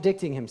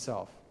contradicting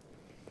himself?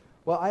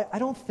 Well, I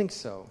don't think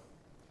so.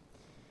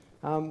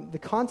 The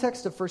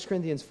context of 1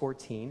 Corinthians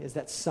 14 is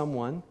that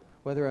someone,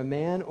 whether a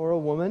man or a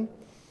woman,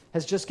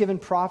 has just given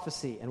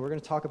prophecy. And we're going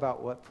to talk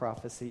about what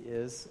prophecy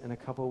is in a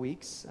couple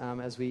weeks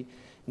as we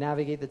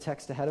navigate the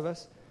text ahead of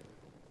us.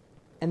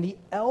 And the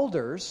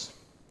elders,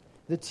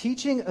 the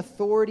teaching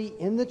authority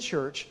in the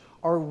church,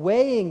 are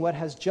weighing what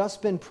has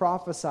just been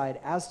prophesied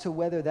as to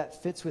whether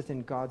that fits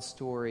within God's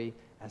story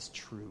as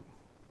true.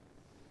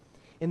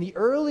 In the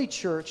early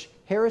church,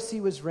 heresy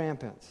was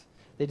rampant.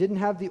 They didn't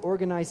have the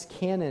organized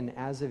canon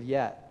as of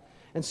yet.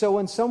 And so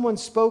when someone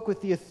spoke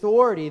with the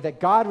authority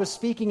that God was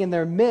speaking in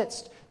their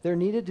midst, there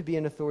needed to be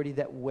an authority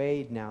that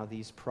weighed now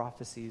these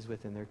prophecies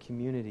within their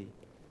community.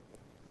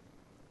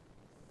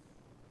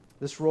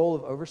 This role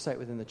of oversight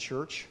within the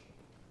church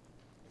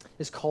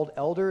is called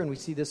elder, and we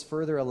see this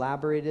further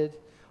elaborated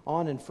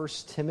on in 1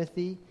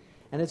 Timothy,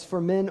 and it's for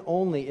men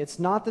only. It's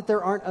not that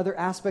there aren't other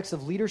aspects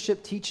of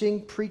leadership,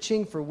 teaching,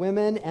 preaching for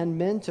women and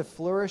men to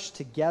flourish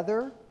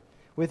together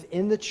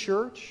within the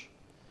church,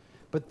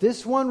 but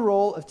this one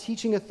role of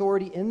teaching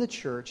authority in the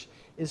church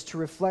is to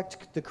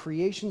reflect the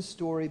creation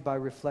story by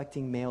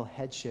reflecting male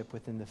headship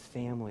within the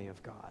family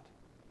of God,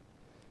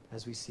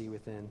 as we see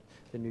within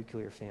the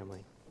nuclear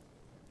family.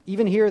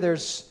 Even here,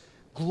 there's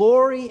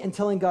glory in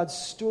telling God's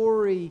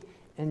story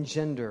and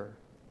gender.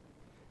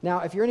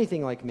 Now, if you're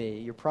anything like me,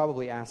 you're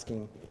probably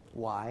asking,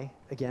 why,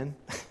 again?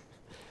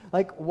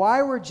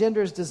 Why were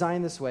genders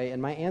designed this way?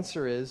 And my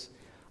answer is,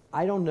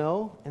 I don't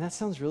know, and that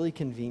sounds really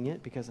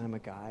convenient because I'm a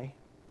guy.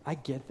 I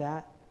get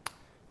that,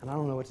 and I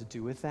don't know what to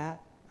do with that.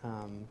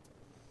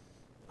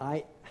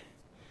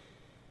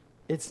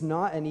 It's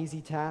not an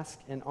easy task,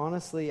 and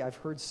honestly, I've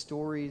heard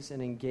stories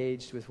and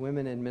engaged with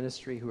women in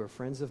ministry who are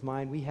friends of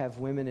mine. We have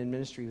women in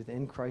ministry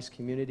within Christ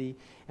community,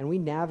 and we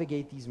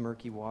navigate these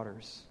murky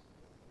waters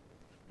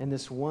in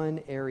this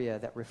one area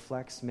that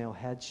reflects male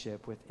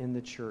headship within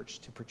the church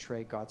to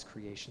portray God's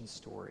creation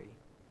story.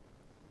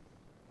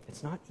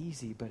 It's not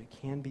easy, but it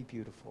can be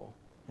beautiful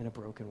in a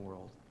broken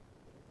world.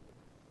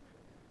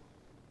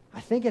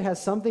 I think it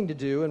has something to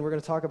do, and we're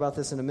going to talk about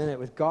this in a minute,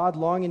 with God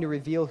longing to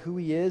reveal who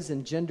he is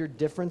and gender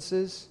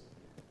differences.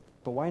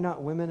 But why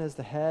not women as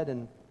the head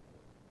and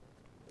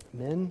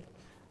men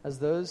as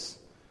those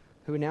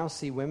who now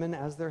see women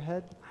as their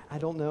head? I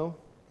don't know.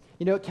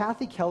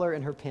 Kathy Keller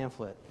in her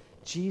pamphlet,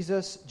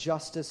 Jesus,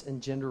 Justice,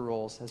 and Gender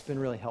Roles, has been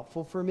really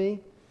helpful for me.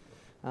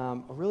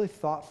 A really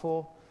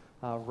thoughtful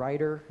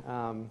writer.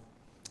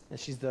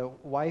 She's the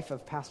wife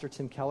of Pastor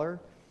Tim Keller.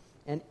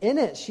 And in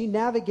it, she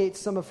navigates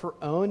some of her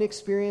own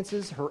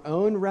experiences, her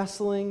own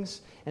wrestlings,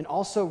 and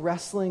also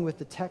wrestling with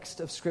the text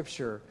of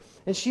Scripture.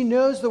 And she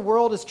knows the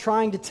world is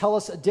trying to tell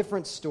us a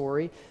different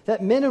story,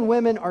 that men and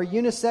women are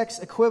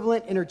unisex,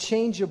 equivalent,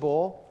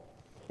 interchangeable.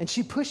 And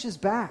she pushes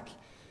back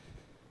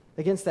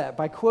against that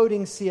by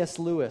quoting C.S.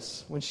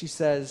 Lewis when she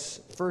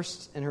says,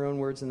 first in her own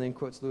words and then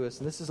quotes Lewis.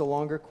 And this is a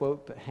longer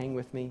quote, but hang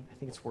with me. I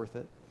think it's worth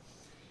it.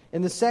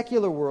 In the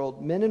secular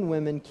world, men and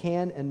women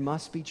can and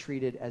must be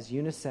treated as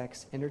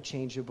unisex,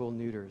 interchangeable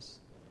neuters,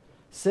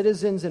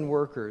 citizens and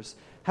workers.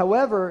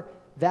 However,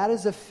 that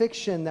is a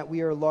fiction that we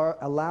are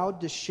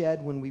allowed to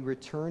shed when we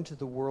return to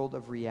the world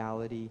of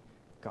reality,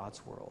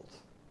 God's world.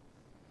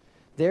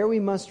 There we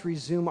must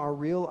resume our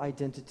real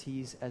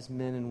identities as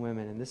men and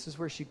women. And this is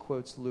where she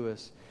quotes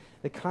Lewis.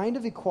 The kind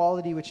of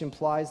equality which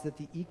implies that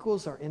the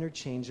equals are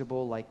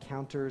interchangeable like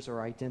counters or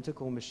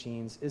identical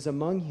machines is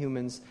among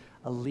humans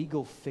a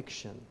legal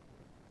fiction.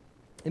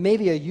 It may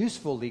be a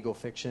useful legal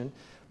fiction,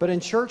 but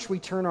in church we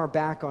turn our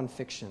back on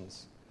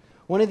fictions.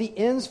 One of the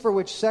ends for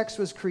which sex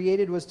was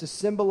created was to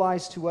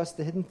symbolize to us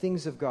the hidden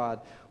things of God.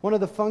 One of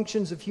the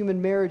functions of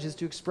human marriage is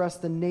to express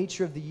the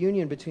nature of the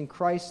union between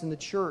Christ and the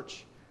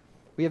church.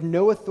 We have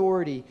no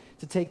authority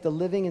to take the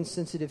living and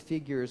sensitive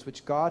figures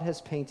which God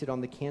has painted on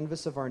the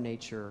canvas of our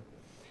nature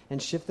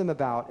and shift them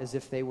about as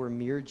if they were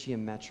mere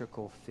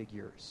geometrical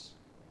figures.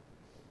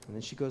 And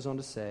then she goes on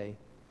to say,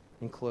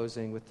 in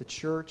closing, with the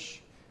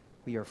church,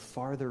 we are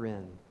farther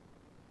in.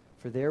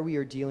 For there we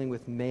are dealing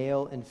with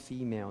male and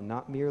female,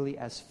 not merely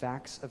as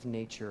facts of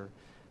nature,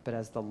 but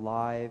as the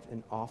live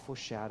and awful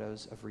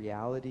shadows of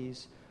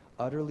realities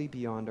utterly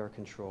beyond our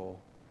control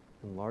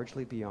and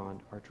largely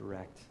beyond our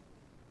direct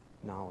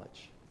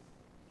knowledge.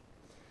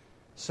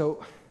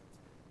 So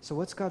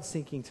what's God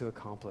seeking to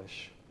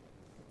accomplish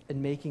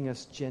in making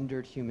us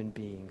gendered human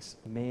beings,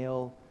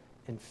 male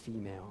and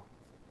female?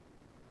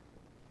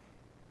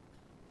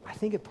 I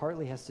think it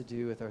partly has to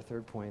do with our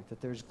third point,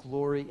 that there's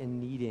glory in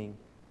needing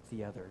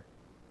the other.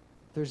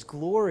 There's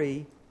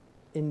glory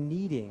in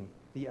needing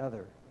the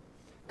other.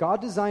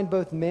 God designed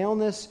both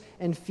maleness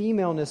and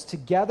femaleness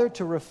together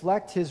to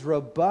reflect his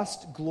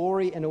robust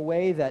glory in a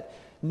way that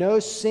no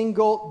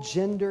single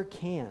gender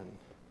can.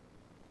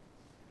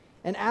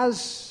 And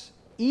as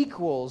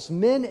equals,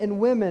 men and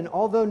women,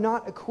 although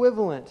not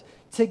equivalent,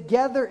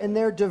 together in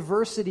their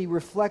diversity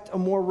reflect a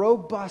more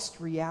robust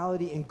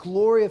reality and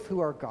glory of who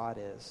our God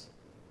is.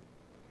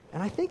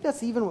 And I think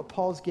that's even what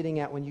Paul's getting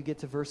at when you get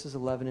to verses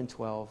 11 and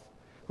 12,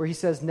 where he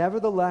says,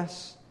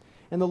 "Nevertheless,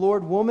 in the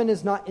Lord, woman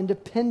is not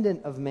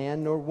independent of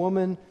man, nor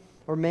woman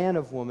or man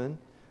of woman.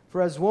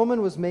 For as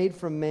woman was made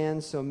from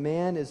man, so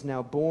man is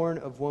now born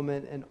of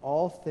woman, and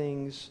all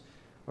things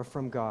are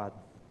from God.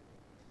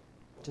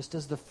 Just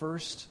as the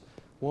first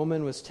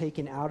woman was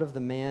taken out of the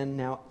man,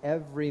 now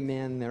every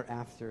man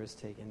thereafter is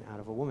taken out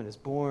of a woman, is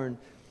born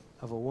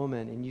of a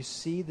woman." And you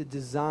see the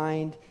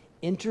designed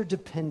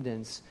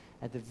interdependence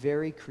at the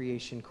very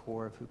creation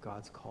core of who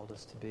God's called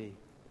us to be.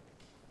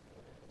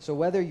 So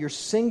whether you're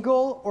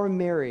single or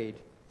married,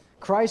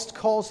 Christ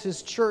calls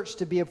his church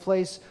to be a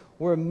place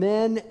where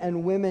men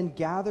and women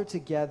gather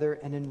together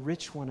and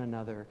enrich one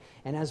another.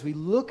 And as we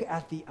look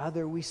at the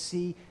other, we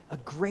see a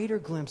greater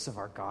glimpse of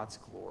our God's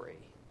glory.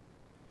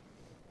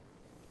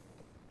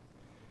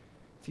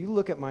 If you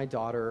look at my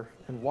daughter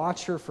and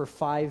watch her for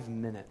 5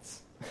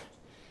 minutes,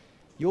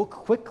 you'll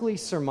quickly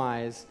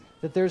surmise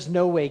that there's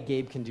no way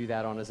Gabe can do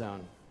that on his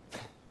own.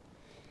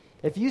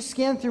 If you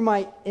scan through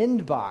my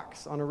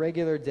inbox on a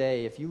regular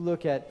day, if you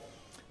look at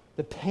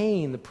the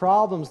pain, the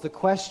problems, the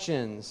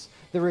questions,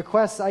 the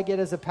requests I get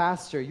as a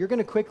pastor, you're going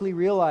to quickly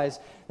realize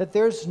that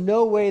there's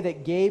no way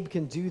that Gabe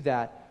can do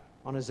that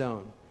on his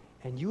own.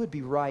 And you would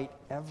be right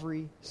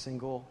every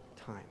single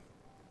time.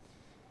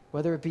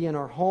 Whether it be in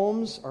our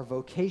homes, our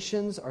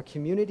vocations, our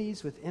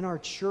communities, within our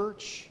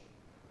church,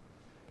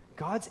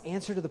 God's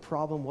answer to the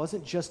problem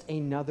wasn't just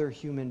another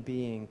human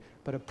being,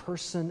 but a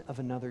person of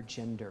another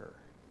gender.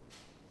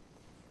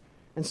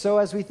 And so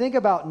as we think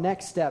about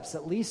next steps,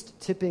 at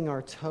least tipping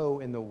our toe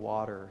in the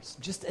water,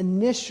 just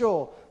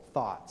initial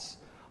thoughts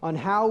on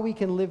how we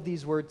can live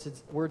these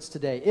words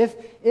today.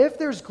 If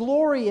there's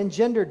glory in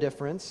gender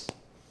difference,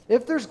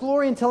 if there's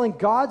glory in telling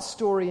God's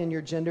story in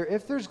your gender,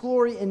 if there's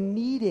glory in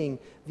needing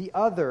the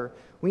other,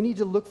 we need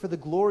to look for the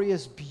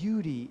glorious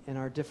beauty in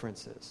our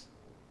differences.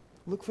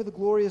 Look for the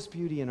glorious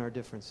beauty in our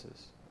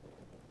differences.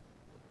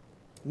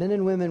 Men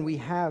and women, we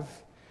have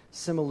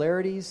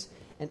similarities.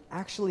 And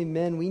actually,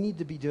 men, we need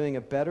to be doing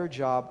a better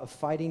job of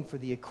fighting for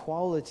the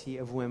equality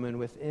of women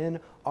within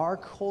our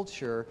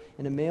culture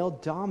in a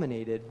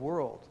male-dominated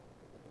world.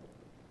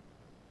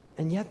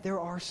 And yet there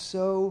are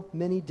so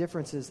many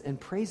differences, and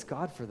praise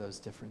God for those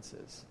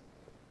differences.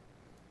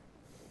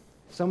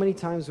 So many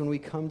times when we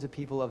come to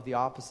people of the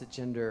opposite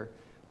gender,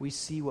 we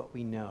see what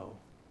we know.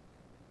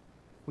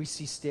 We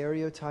see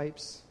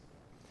stereotypes.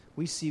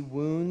 We see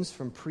wounds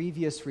from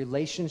previous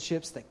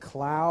relationships that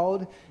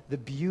cloud the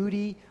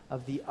beauty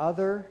of the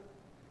other.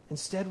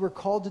 Instead, we're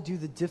called to do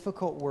the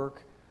difficult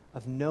work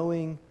of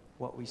knowing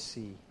what we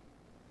see.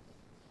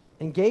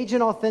 Engage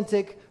in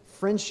authentic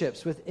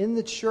friendships within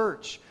the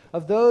church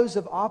of those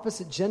of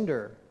opposite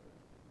gender.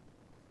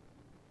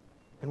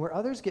 And where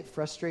others get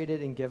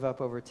frustrated and give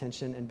up over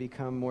tension and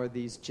become more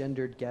these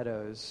gendered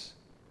ghettos,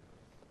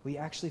 we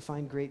actually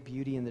find great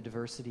beauty in the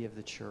diversity of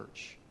the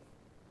church.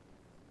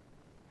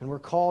 And we're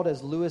called,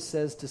 as Lewis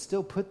says, to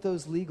still put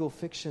those legal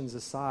fictions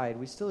aside.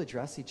 We still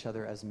address each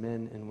other as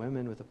men and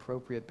women with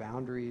appropriate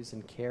boundaries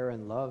and care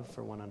and love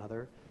for one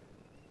another.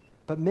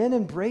 But men,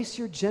 embrace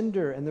your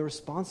gender and the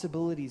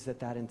responsibilities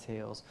that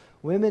entails.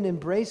 Women,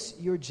 embrace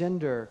your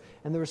gender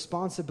and the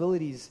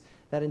responsibilities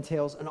that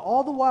entails. And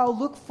all the while,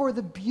 look for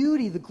the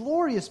beauty, the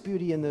glorious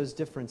beauty in those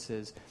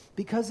differences.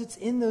 Because it's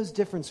in those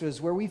differences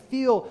where we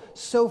feel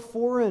so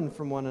foreign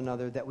from one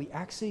another that we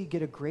actually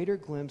get a greater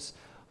glimpse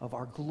of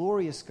our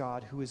glorious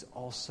God who is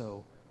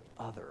also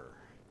other.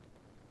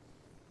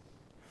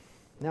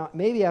 Now,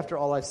 maybe after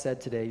all I've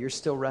said today, you're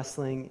still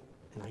wrestling,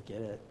 and I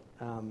get it,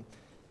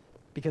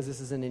 because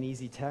this isn't an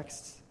easy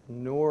text,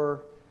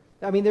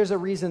 there's a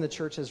reason the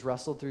church has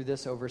wrestled through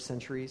this over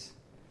centuries.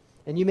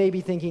 And you may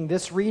be thinking,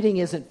 this reading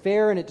isn't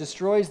fair, and it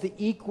destroys the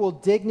equal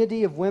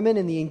dignity of women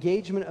and the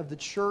engagement of the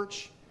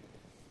church.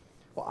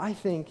 Well, I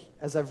think,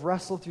 as I've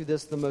wrestled through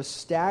this, the most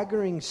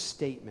staggering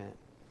statement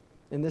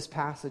in this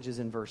passage is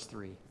in verse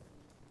 3.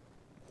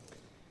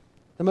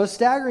 The most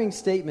staggering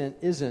statement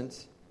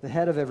isn't the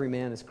head of every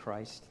man is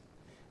Christ.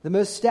 The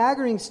most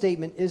staggering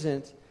statement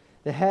isn't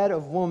The head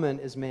of woman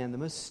is man. The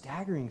most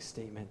staggering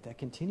statement that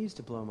continues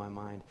to blow my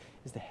mind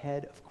is the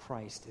head of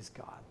Christ is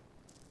God.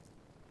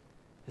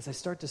 As I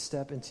start to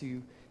step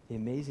into the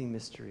amazing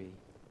mystery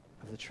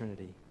of the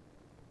Trinity,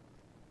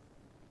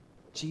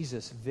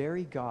 Jesus,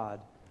 very God,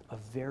 a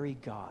very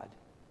God,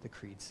 the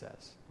Creed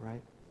says,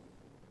 right?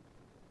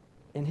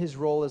 In his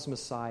role as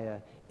Messiah,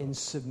 in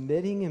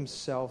submitting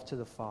himself to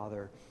the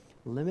Father,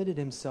 limited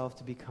himself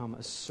to become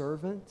a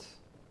servant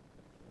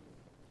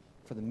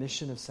for the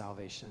mission of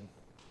salvation,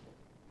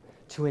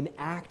 to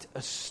enact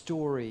a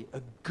story,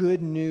 a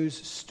good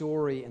news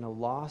story in a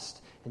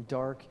lost and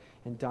dark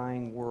and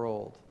dying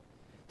world.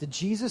 Did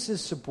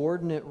Jesus'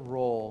 subordinate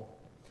role,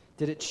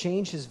 did it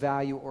change his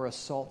value or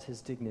assault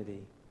his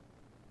dignity?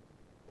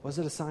 Was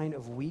it a sign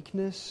of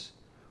weakness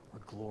or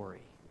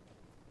glory?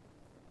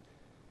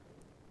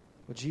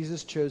 Well,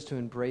 Jesus chose to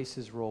embrace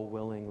his role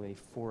willingly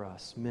for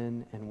us,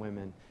 men and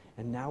women,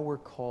 and now we're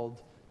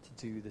called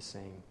to do the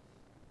same.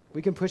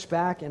 We can push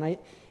back and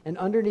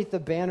underneath the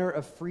banner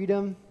of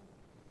freedom,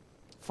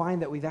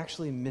 find that we've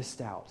actually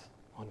missed out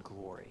on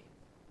glory.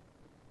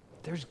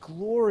 There's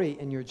glory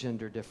in your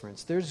gender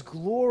difference. There's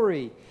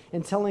glory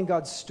in telling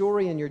God's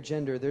story in your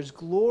gender. There's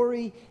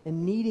glory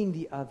in needing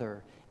the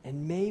other.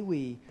 And may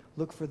we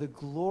look for the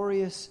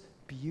glorious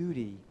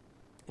beauty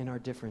in our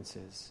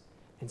differences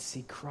and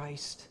see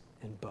Christ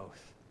in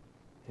both.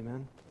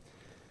 Amen?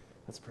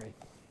 Let's pray.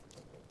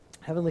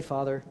 Heavenly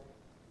Father,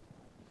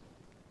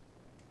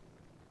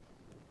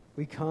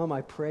 we come,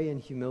 I pray, in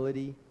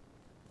humility.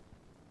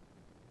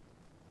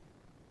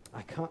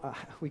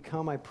 We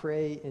come, I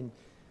pray, in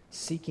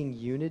seeking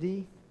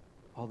unity,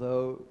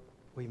 although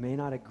we may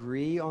not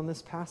agree on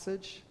this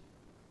passage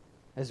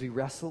as we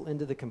wrestle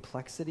into the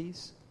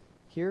complexities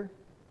here.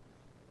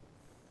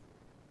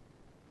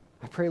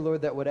 I pray,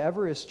 Lord, that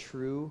whatever is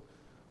true,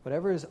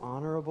 whatever is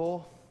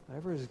honorable,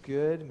 whatever is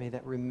good, may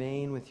that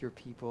remain with your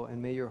people,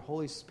 and may your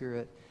Holy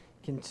Spirit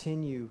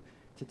continue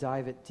to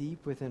dive it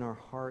deep within our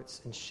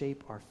hearts and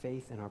shape our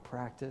faith and our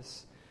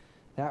practice.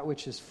 That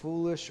which is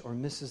foolish or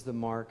misses the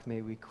mark,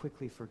 may we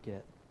quickly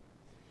forget,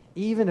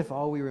 even if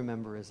all we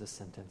remember is a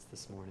sentence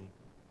this morning.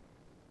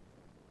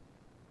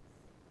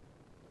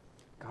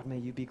 God, may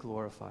you be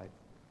glorified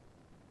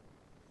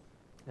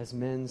as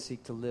men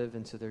seek to live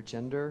into their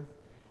gender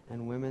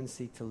and women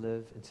seek to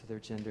live into their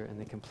gender and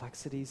the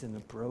complexities and the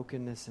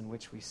brokenness in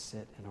which we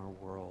sit in our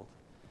world.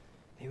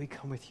 May we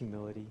come with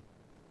humility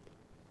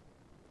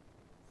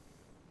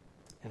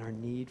and our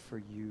need for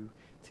you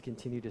to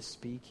continue to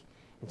speak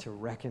into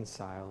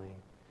reconciling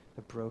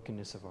the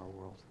brokenness of our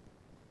world,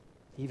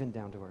 even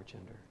down to our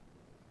gender.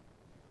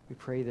 We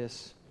pray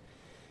this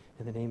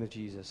in the name of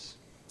Jesus.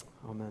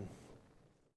 Amen.